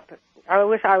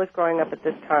was growing up at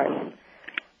this time.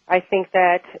 I think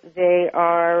that they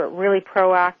are really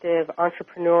proactive,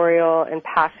 entrepreneurial, and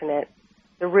passionate.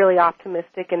 They're really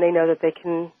optimistic, and they know that they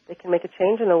can make a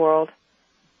change in the world.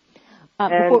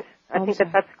 I think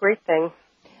that's a great thing.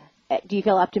 Do you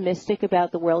feel optimistic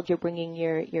about the world you're bringing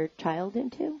your child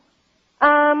into?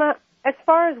 As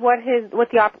far as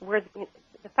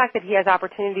the fact that he has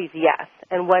opportunities, yes,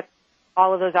 and what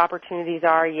all of those opportunities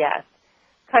are, yes.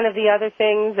 Kind of the other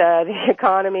things, the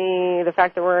economy, the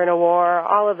fact that we're in a war,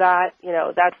 all of that,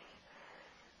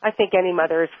 I think any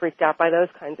mother is freaked out by those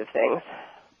kinds of things.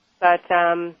 But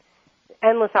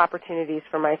endless opportunities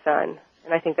for my son,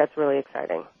 and I think that's really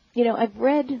exciting. I've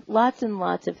read lots and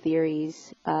lots of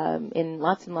theories in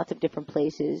lots and lots of different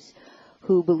places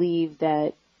who believe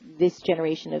that this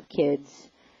generation of kids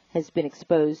has been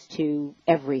exposed to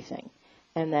everything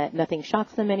and that nothing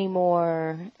shocks them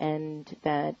anymore, and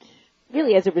that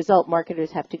really as a result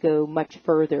marketers have to go much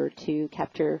further to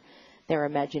capture their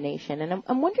imagination. And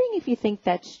I'm wondering if you think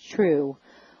that's true,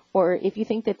 or if you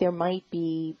think that there might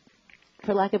be,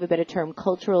 for lack of a better term,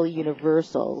 cultural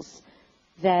universals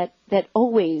that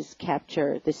always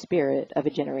capture the spirit of a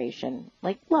generation,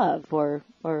 like love or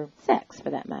sex for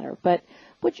that matter. But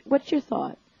what's your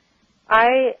thought?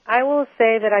 I will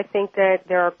say that I think that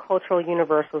there are cultural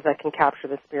universals that can capture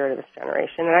the spirit of this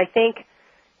generation. And I think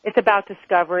it's about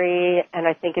discovery, and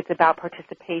I think it's about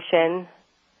participation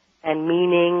and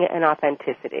meaning and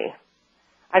authenticity.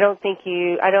 I don't think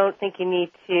you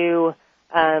need to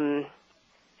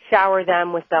shower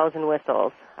them with bells and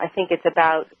whistles. I think it's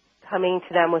about coming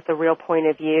to them with a real point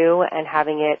of view and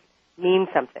having it mean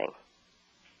something.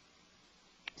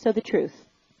 So the truth.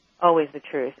 Always the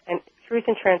truth. And truth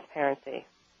and transparency,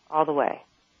 all the way.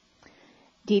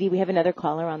 Dee Dee, we have another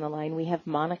caller on the line. We have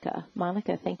Monica.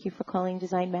 Monica, thank you for calling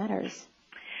Design Matters.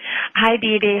 Hi,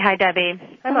 Dee Dee. Hi, Debbie.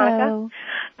 Hi, Monica.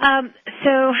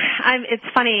 It's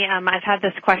funny. I've had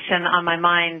this question on my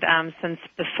mind since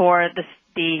before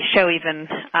the show even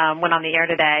went on the air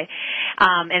today,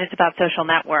 and it's about social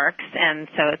networks, and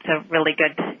so it's a really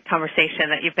good conversation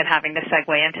that you've been having to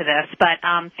segue into this. But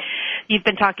you've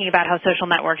been talking about how social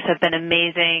networks have been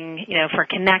amazing, for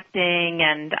connecting,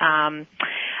 and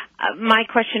my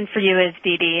question for you is,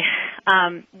 Dee Dee,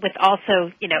 with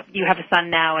also, you have a son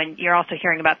now, and you're also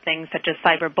hearing about things such as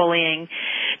cyberbullying.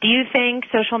 Do you think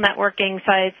social networking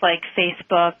sites like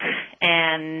Facebook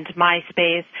and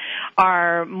MySpace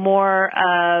are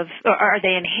are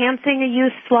they enhancing a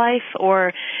youth's life,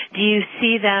 or do you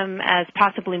see them as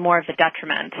possibly more of a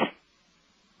detriment?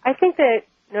 I think that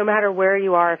no matter where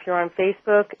you are, if you're on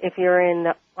Facebook, if you're in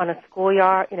a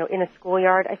schoolyard,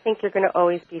 I think you're going to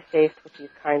always be faced with these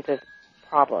kinds of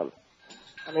problems.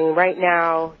 I mean, right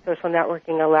now, social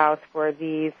networking allows for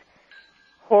these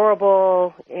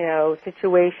horrible,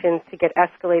 situations to get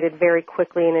escalated very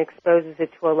quickly, and exposes it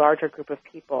to a larger group of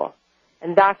people.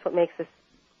 And that's what makes this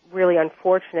really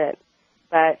unfortunate.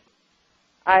 But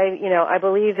I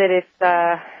believe that if,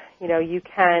 you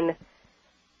can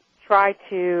try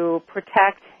to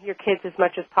protect your kids as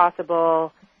much as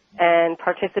possible and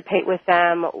participate with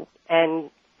them and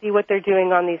see what they're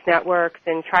doing on these networks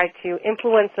and try to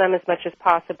influence them as much as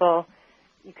possible,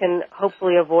 you can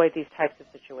hopefully avoid these types of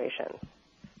situations.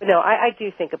 But no, I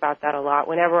do think about that a lot.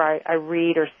 Whenever I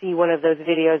read or see one of those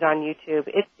videos on YouTube,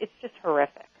 it's just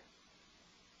horrific.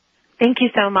 Thank you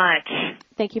so much.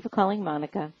 Thank you for calling,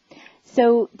 Monica.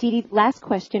 So, Dee Dee, last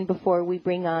question before we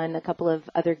bring on a couple of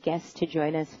other guests to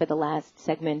join us for the last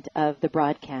segment of the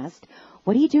broadcast.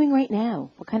 What are you doing right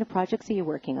now? What kind of projects are you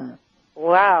working on?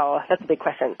 Wow, that's a big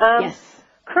question. Yes.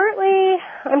 Currently,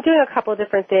 I'm doing a couple of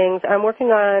different things. I'm working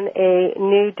on a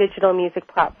new digital music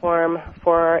platform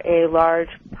for a large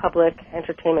public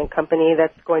entertainment company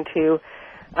that's going to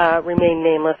remain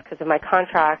nameless because of my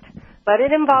contract. But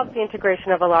it involves the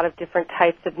integration of a lot of different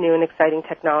types of new and exciting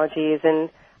technologies. And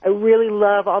I really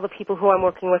love all the people who I'm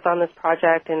working with on this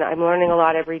project, and I'm learning a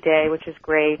lot every day, which is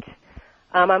great.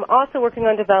 I'm also working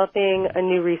on developing a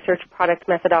new research product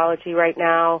methodology right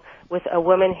now with a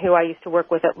woman who I used to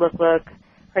work with at Look Look.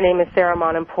 Her name is Sarah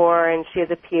Monenpour, and she has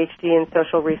a PhD in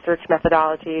social research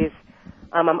methodologies.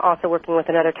 I'm also working with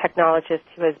another technologist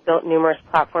who has built numerous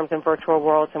platforms in virtual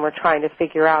worlds, and we're trying to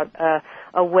figure out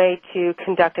a way to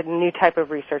conduct a new type of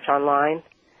research online.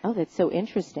 Oh, that's so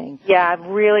interesting. Yeah, I'm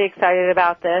really excited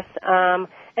about this.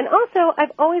 And also,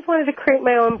 I've always wanted to create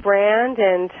my own brand,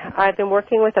 and I've been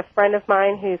working with a friend of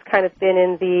mine who's kind of been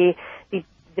in the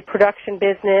production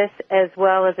business as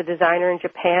well as a designer in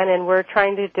Japan, and we're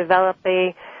trying to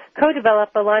co-develop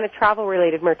a line of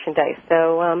travel-related merchandise.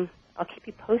 So I'll keep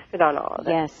you posted on all of it.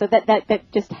 Yeah, so that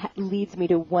just leads me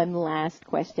to one last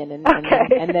question, and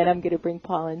then I'm going to bring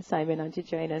Paul and Simon on to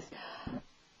join us.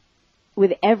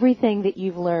 With everything that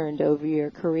you've learned over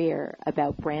your career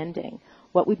about branding,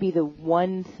 what would be the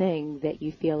one thing that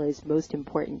you feel is most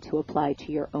important to apply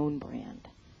to your own brand?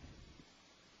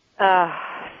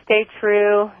 Stay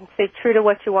true to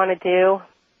what you want to do.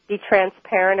 Be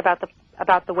transparent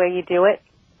about the way you do it.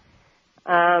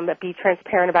 Be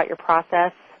transparent about your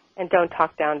process, and don't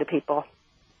talk down to people.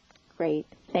 Great.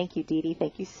 Thank you, Dee Dee.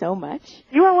 Thank you so much.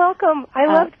 You are welcome. I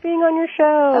loved being on your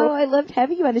show. Oh, I loved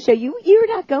having you on the show. You're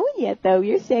not going yet, though.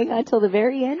 You're staying on until the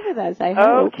very end with us, I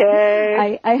hope.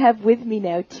 Okay. I have with me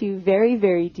now two very,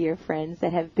 very dear friends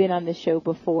that have been on the show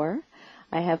before.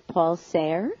 I have Paul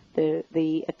Sayre,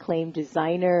 the acclaimed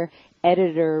designer,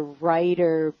 editor,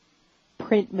 writer,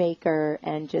 printmaker,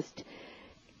 and just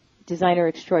designer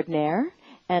extraordinaire.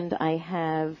 And I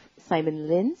have Simon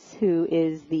Lintz, who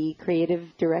is the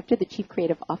creative director, the chief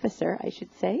creative officer, I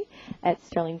should say, at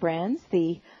Sterling Brands,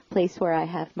 the place where I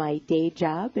have my day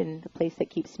job and the place that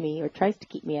keeps me or tries to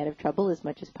keep me out of trouble as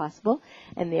much as possible.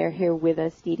 And they're here with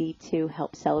us, Dee Dee, to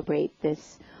help celebrate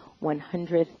this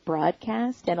 100th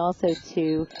broadcast and also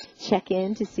to check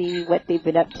in to see what they've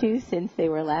been up to since they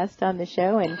were last on the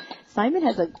show. And Simon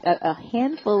has a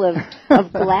handful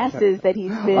of glasses that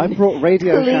he's been I brought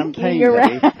radio champagne.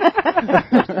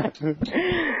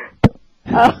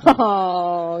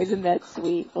 Oh, isn't that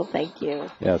sweet? Well, thank you.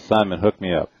 Yeah, Simon, hook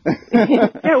me up.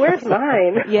 Yeah, where's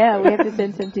mine? Yeah, we have to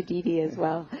send some to Dee Dee as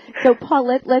well. So, Paul,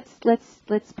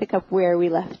 let's pick up where we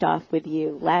left off with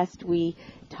you. Last we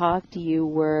talked, you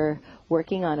were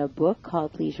working on a book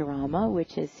called Leisureama,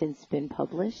 which has since been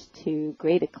published to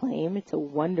great acclaim. It's a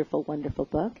wonderful, wonderful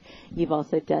book. You've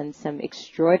also done some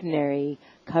extraordinary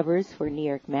covers for New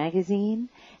York Magazine,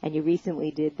 and you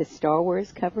recently did the Star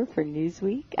Wars cover for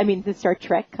Newsweek. I mean, the Star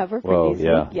Trek cover for Newsweek.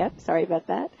 Yeah. Yep, sorry about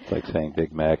that. It's like saying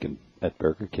Big Mac at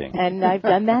Burger King. And I've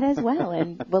done that as well,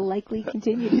 and will likely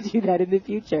continue to do that in the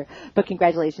future. But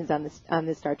congratulations on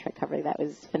the Star Trek cover. That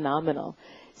was phenomenal.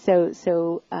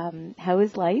 So how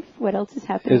is life? What else is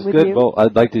happening with you? It's good. Well,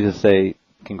 I'd like to just say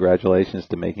congratulations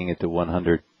to making it to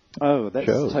 100 Oh, let's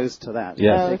shows. toast to that.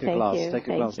 Yes. Oh, Take a glass. Take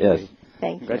a glass. Yes.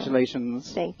 Thank you.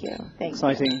 Congratulations. Thank you.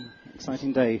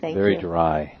 Exciting day. Very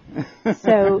dry.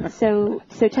 So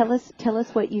tell us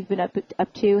what you've been up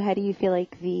to. How do you feel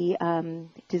like the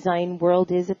design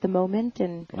world is at the moment?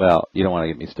 And well, you don't want to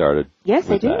get me started. Yes,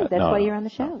 I do. That. That's why you're on the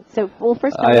show. So, well,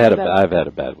 first I've had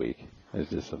a bad week. There's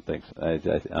just some things. I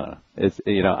don't know. It's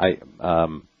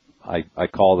I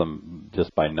call them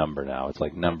just by number now. It's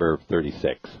like number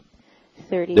 36.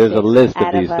 36. There's a list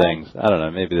of these things. I don't know.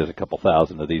 Maybe there's a couple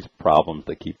thousand of these problems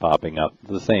that keep popping up.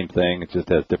 It's the same thing. It just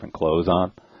has different clothes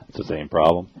on. It's the same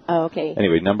problem. Oh, okay.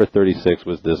 Anyway, number 36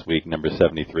 was this week. Number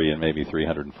 73 and maybe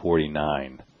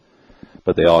 349.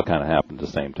 But they all kind of happened at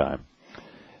the same time.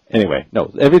 Anyway,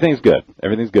 no, everything's good.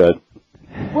 Everything's good.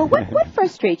 Well, what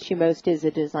frustrates you most as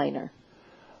a designer?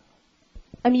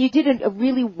 I mean, you did a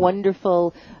really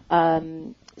wonderful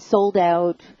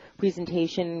sold-out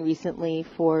presentation recently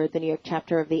for the New York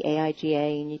chapter of the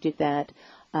AIGA, and you did that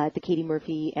at the Katie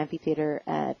Murphy Amphitheater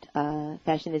at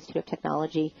Fashion Institute of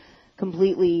Technology.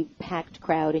 Completely packed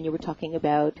crowd, and you were talking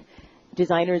about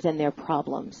designers and their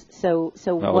problems. So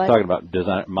we're talking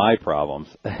about my problems.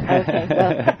 Okay,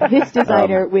 well, this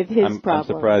designer with his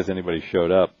problems. I'm surprised anybody showed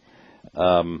up.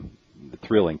 The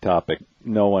thrilling topic.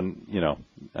 no one,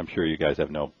 I'm sure you guys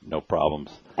have no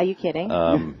problems. Are you kidding?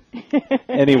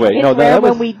 Anyway, it's no, rare that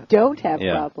was when we don't have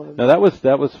problems. No, that was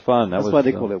fun. That's why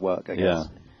they call it work, I guess. Yeah.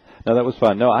 No, that was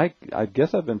fun. No, I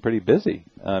guess I've been pretty busy.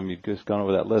 You've just gone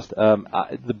over that list.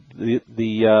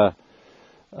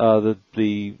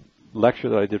 The lecture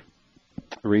that I did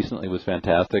recently was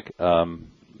fantastic.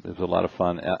 It was a lot of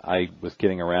fun. I was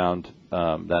kidding around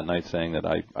that night, saying that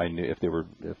I knew if there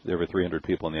were 300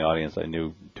 people in the audience, I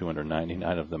knew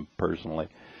 299 of them personally.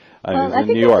 I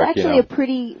think that's actually a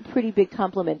pretty big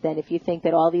compliment then, if you think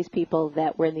that all these people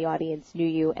that were in the audience knew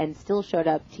you and still showed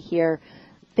up to hear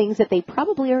things that they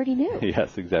probably already knew.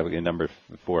 Yes, exactly. Number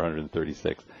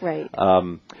 436. Right.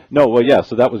 So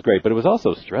that was great, but it was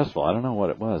also stressful. I don't know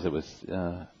what it was. It was,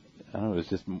 it was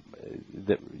just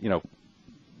that,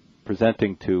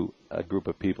 presenting to a group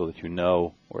of people that you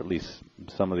know, or at least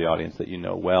some of the audience that you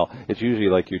know well. It's usually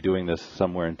like you're doing this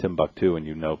somewhere in Timbuktu and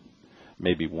you know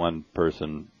maybe one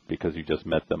person because you just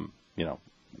met them,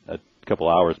 a couple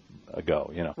hours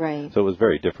ago, Right. So it was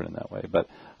very different in that way. But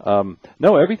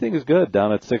no, everything is good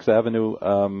down at 6th Avenue.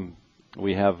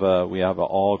 We have an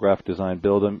all graphic design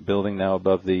building now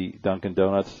above the Dunkin'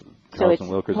 Donuts. Carlson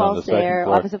Wilker's on the second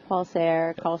floor. Office of Paul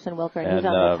Sayre, Carlson Wilker, and who's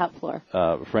on the top floor?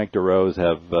 Frank DeRose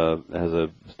has a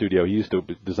studio.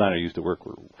 Designer used to work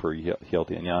for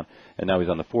Hjelti and Jan, and now he's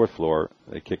on the 4th floor.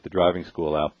 They kicked the driving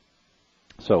school out.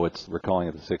 So we're calling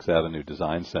it the 6th Avenue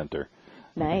Design Center.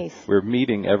 Nice. We're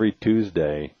meeting every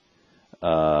Tuesday,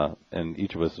 and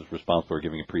each of us is responsible for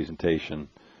giving a presentation.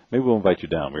 Maybe we'll invite you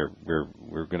down.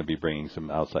 We're going to be bringing some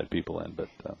outside people in, but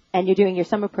and you're doing your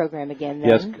summer program again, then?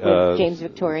 Yes, with James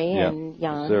Victory and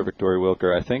Jan. Sarah Victoria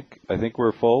Wilker. I think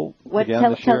we're full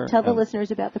again this year. Tell the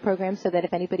listeners about the program so that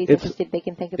if anybody's interested, they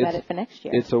can think about it for next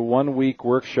year. It's a 1-week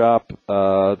workshop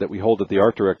that we hold at the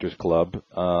Art Directors Club,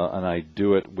 and I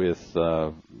do it with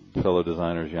fellow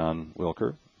designers Jan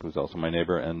Wilker, who's also my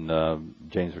neighbor, and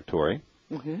James Victoria.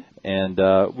 Mm-hmm. And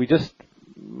we just,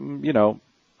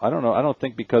 I don't know. I don't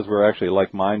think because we're actually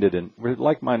like-minded, and we're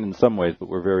like-minded in some ways, but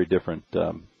we're very different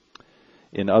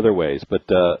in other ways. But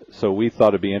so we thought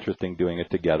it'd be interesting doing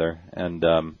it together, and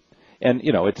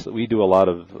we do a lot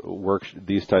of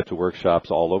these types of workshops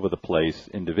all over the place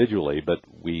individually, but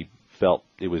we felt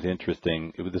it was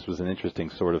interesting. This was an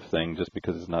interesting sort of thing, just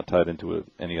because it's not tied into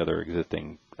any other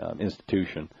existing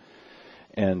institution,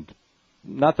 and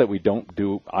not that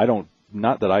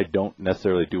I don't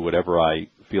necessarily do whatever I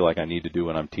feel like I need to do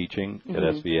when I'm teaching at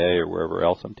SVA or wherever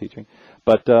else I'm teaching.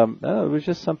 But it was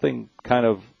just something kind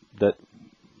of that,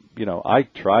 I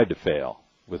tried to fail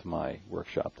with my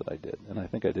workshop that I did, and I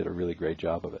think I did a really great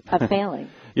job of it. Of failing?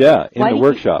 Yeah,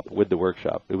 with the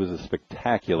workshop. It was a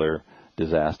spectacular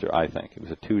disaster, I think. It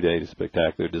was a 2-day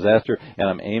spectacular disaster, and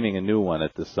I'm aiming a new one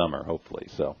at this summer, hopefully.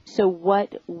 So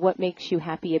what makes you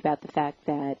happy about the fact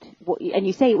that, and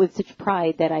you say it with such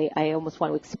pride that I almost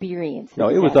want to experience this No,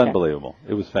 it was disaster. unbelievable.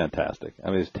 It was fantastic. I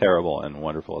mean, it's terrible and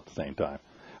wonderful at the same time.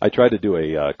 I tried to do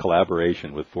a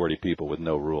collaboration with 40 people with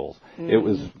no rules. It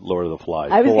was Lord of the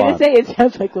Flies. I was going to say, it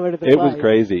sounds like Lord of the Flies. It was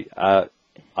crazy.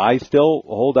 I still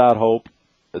hold out hope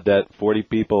that 40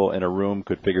 people in a room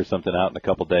could figure something out in a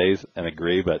couple days and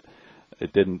agree, but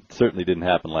it certainly didn't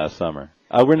happen last summer.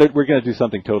 We're going to do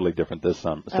something totally different this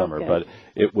summer, okay. But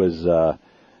it was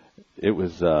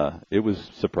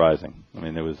surprising. I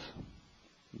mean, there was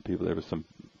some.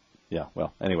 Yeah,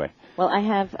 well, anyway. Well,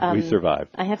 we survived.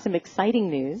 I have some exciting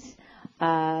news.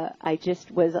 I just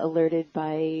was alerted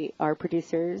by our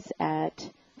producers at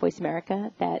Voice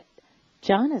America that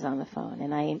John is on the phone,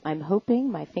 and I'm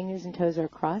hoping, my fingers and toes are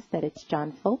crossed, that it's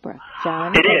John Fulbrook.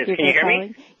 John, it is. Can you hear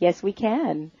me? Yes, we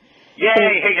can. Yay!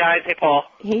 Hey guys. Hey Paul.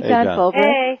 Hey John Fulbrook.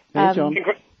 Hey. Hey John.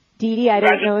 Dee Dee, I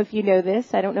don't know if you know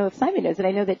this. I don't know if Simon knows it.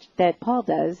 I know that Paul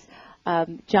does.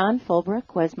 John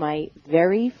Fulbrook was my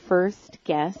very first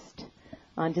guest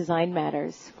on Design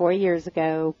Matters 4 years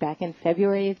ago, back in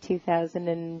February of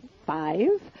 2005.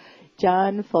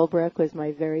 John Fulbrook was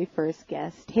my very first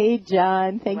guest. Hey,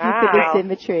 John, thank you for the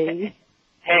symmetry.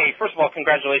 Hey, first of all,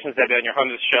 congratulations, Debbie, on your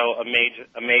 100th show.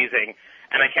 Amazing.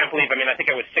 And I can't believe, I think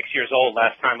I was 6 years old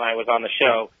last time I was on the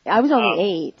show. I was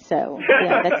only 8, so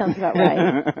yeah, that sounds about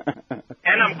right.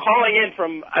 And I'm calling in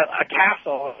from a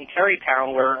castle in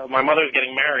Terrytown where my mother's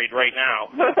getting married right now.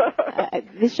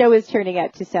 This show is turning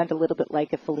out to sound a little bit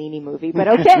like a Fellini movie, but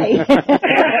okay.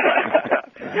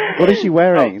 What is she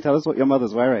wearing? Tell us what your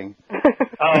mother's wearing. Well,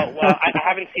 I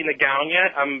haven't seen the gown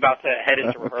yet. I'm about to head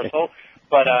into rehearsal.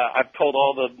 But I've told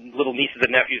all the little nieces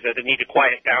and nephews that they need to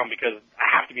quiet down because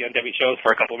I have to be on Debbie's shows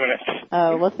for a couple of minutes.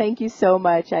 Oh, well, thank you so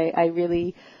much.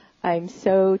 I'm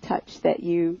so touched that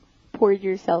you poured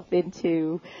yourself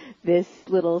into this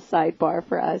little sidebar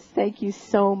for us. Thank you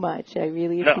so much. I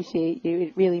really appreciate you.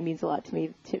 It really means a lot to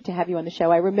me to have you on the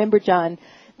show. I remember, John,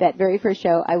 that very first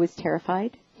show, I was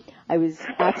terrified. I was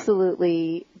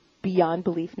absolutely beyond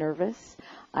belief nervous.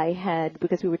 I had,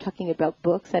 because we were talking about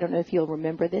books, I don't know if you'll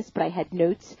remember this, but I had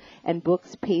notes and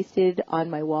books pasted on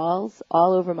my walls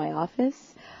all over my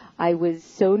office. I was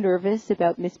so nervous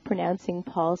about mispronouncing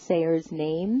Paul Sayers'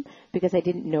 name because I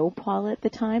didn't know Paul at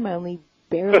the time. I only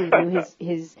barely knew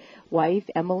his wife,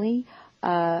 Emily.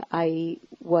 I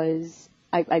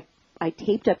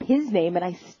taped up his name, and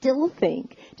I still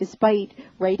think, despite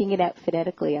writing it out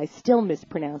phonetically, I still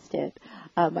mispronounced it.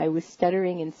 I was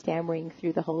stuttering and stammering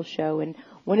through the whole show, and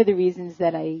one of the reasons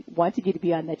that I wanted you to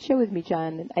be on that show with me,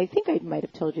 John, and I think I might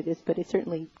have told you this, but it's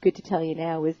certainly good to tell you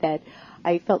now, is that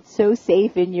I felt so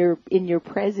safe in your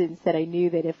presence that I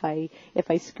knew that if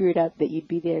I screwed up, that you'd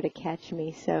be there to catch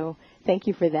me. So thank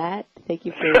you for that. Thank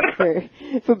you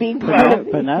for being part of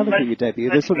it. But now look at you, Debbie.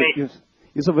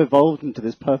 You sort of evolved into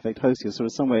this perfect host. You're sort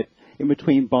of somewhere in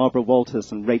between Barbara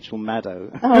Walters and Rachel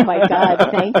Maddow. Oh, my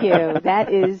God. Thank you.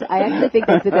 I actually think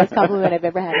that's the best compliment I've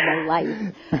ever had in my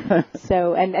life.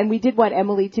 So, and we did want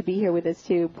Emily to be here with us,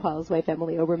 too. Paul's wife,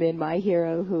 Emily Oberman, my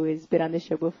hero, who has been on the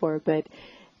show before. But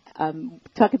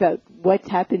talk about what's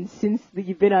happened since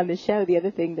you've been on the show. The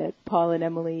other thing that Paul and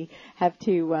Emily have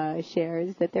to share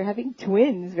is that they're having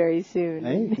twins very soon.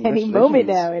 Hey, any moment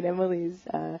now, and Emily's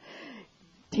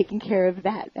taking care of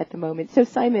that at the moment. So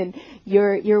Simon,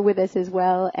 you're with us as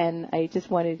well, and I just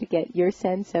wanted to get your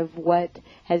sense of what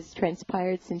has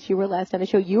transpired since you were last on the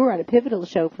show. You were on a pivotal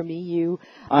show for me.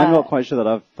 I'm not quite sure that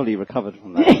I've fully recovered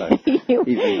from that. So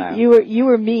even now. You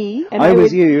were me, and I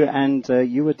was you, and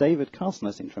you were David Carson,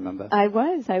 I seem to remember. I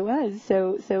was.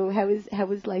 So how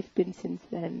has life been since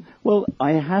then? Well,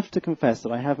 I have to confess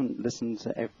that I haven't listened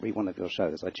to every one of your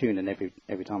shows. I tune in every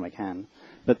time I can,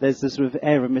 but there's this sort of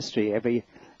air of mystery every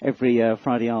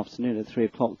Friday afternoon at 3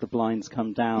 o'clock. The blinds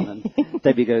come down and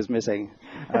Debbie goes missing.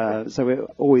 So we're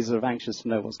always sort of anxious to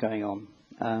know what's going on.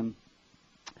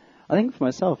 I think for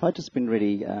myself, I've just been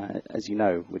really, as you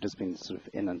know, we've just been sort of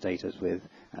inundated with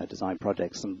design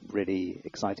projects, some really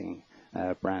exciting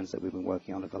brands that we've been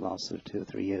working on over the last sort of 2 or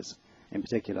 3 years in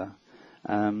particular.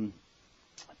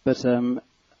 But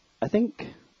I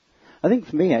think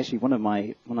for me, actually, one of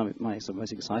my sort of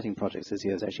most exciting projects this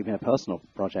year has actually been a personal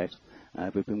project.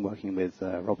 We've been working with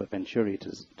Robert Venturi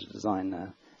to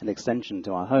design an extension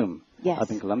to our home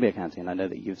up in Columbia County, and I know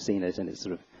that you've seen it in its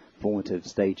sort of formative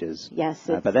stages. Yes.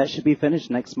 But that should be finished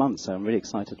next month, so I'm really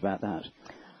excited about that.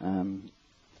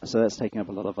 So that's taking up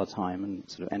a lot of our time and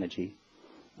sort of energy.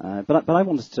 But I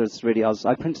wanted to really,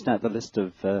 I printed out the list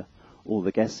of all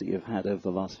the guests that you've had over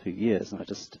the last few years, and I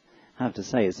just have to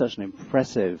say it's such an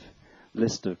impressive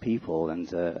list of people,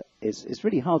 and it's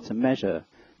really hard to measure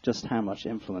just how much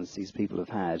influence these people have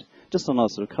had, just on our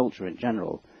sort of culture in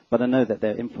general. But I know that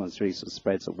their influence really sort of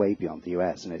spreads way beyond the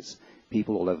US, and it's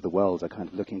people all over the world are kind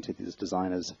of looking to these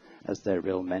designers as their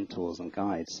real mentors and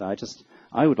guides. So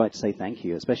I would like to say thank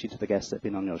you, especially to the guests that have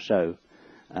been on your show.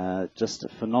 Just a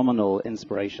phenomenal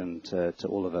inspiration to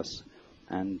all of us,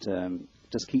 and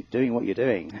just keep doing what you're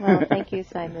doing. Well, thank you,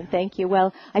 Simon. Thank you.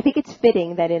 Well, I think it's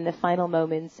fitting that in the final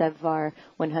moments of our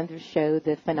 100th show,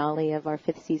 the finale of our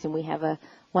 5th season, we have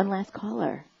one last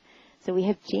caller. So we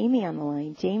have Jamie on the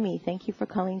line. Jamie, thank you for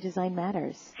calling Design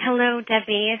Matters. Hello,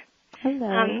 Debbie.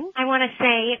 Hello. I want to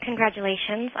say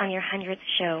congratulations on your 100th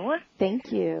show.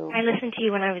 Thank you. I listened to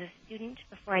you when I was a student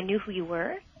before I knew who you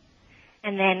were.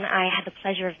 And then I had the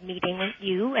pleasure of meeting with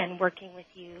you and working with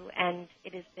you, and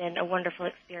it has been a wonderful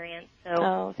experience.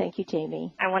 So, thank you,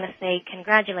 Jamie. I want to say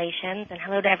congratulations and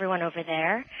hello to everyone over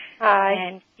there. Hi.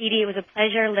 And Dee Dee, it was a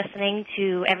pleasure listening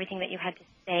to everything that you had to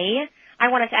say. I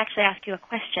wanted to actually ask you a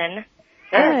question.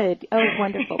 Good. Oh,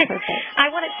 wonderful. Perfect. I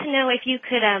wanted to know if you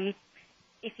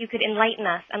could enlighten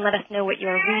us and let us know what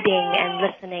you're reading and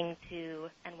listening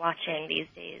to and watching these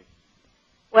days.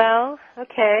 Well,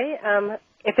 okay.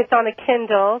 If it's on a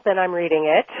Kindle, then I'm reading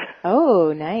it.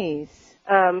 Oh, nice.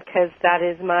 Because that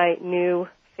is my new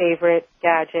favorite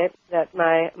gadget that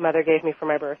my mother gave me for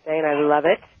my birthday, and I love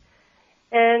it.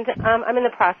 And I'm in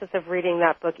the process of reading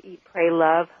that book, Eat, Pray,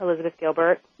 Love, Elizabeth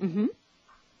Gilbert. Mm-hmm.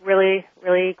 Really,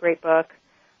 really great book.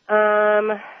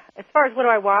 As far as what do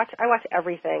I watch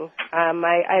everything.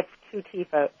 I have two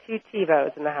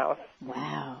TiVos in the house.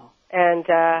 Wow. And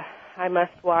I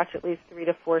must watch at least 3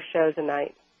 to 4 shows a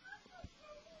night.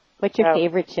 What's your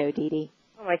favorite show, Dee Dee?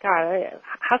 Oh, my God.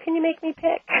 How can you make me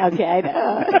pick? Okay, I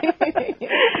know.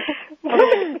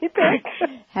 Make me pick.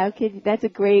 That's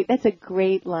a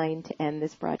great line to end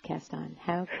this broadcast on.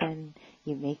 How can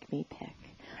you make me pick?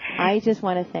 I just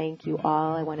want to thank you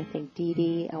all. I want to thank Dee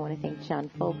Dee. I want to thank John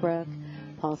Fulbrook,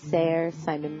 Paul Sayre,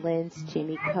 Simon Lintz,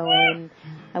 Jamie Cohen.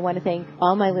 I want to thank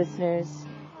all my listeners.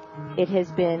 It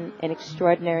has been an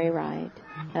extraordinary ride.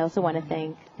 I also want to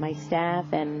thank my staff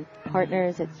and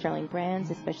partners at Sterling Brands,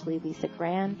 especially Lisa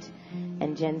Grant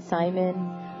and Jen Simon.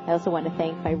 I also want to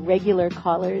thank my regular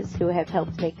callers who have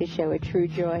helped make the show a true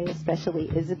joy, especially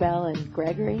Isabel and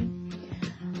Gregory.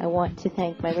 I want to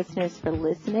thank my listeners for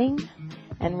listening.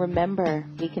 And remember,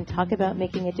 we can talk about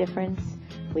making a difference,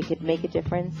 we could make a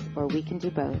difference, or we can do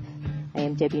both. I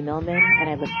am Debbie Millman, and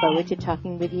I look forward to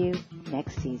talking with you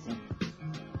next season.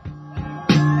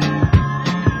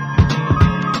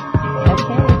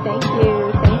 Okay, thank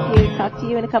you. Thank you. Talk to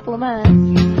you in a couple of months.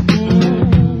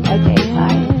 Okay,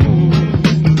 bye.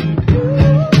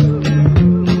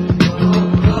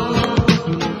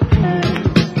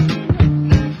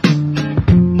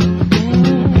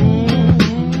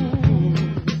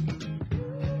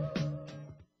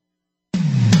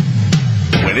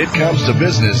 When it comes to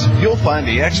business, you'll find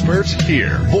the experts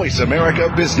here. Voice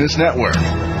America Business Network.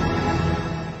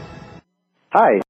 Hi,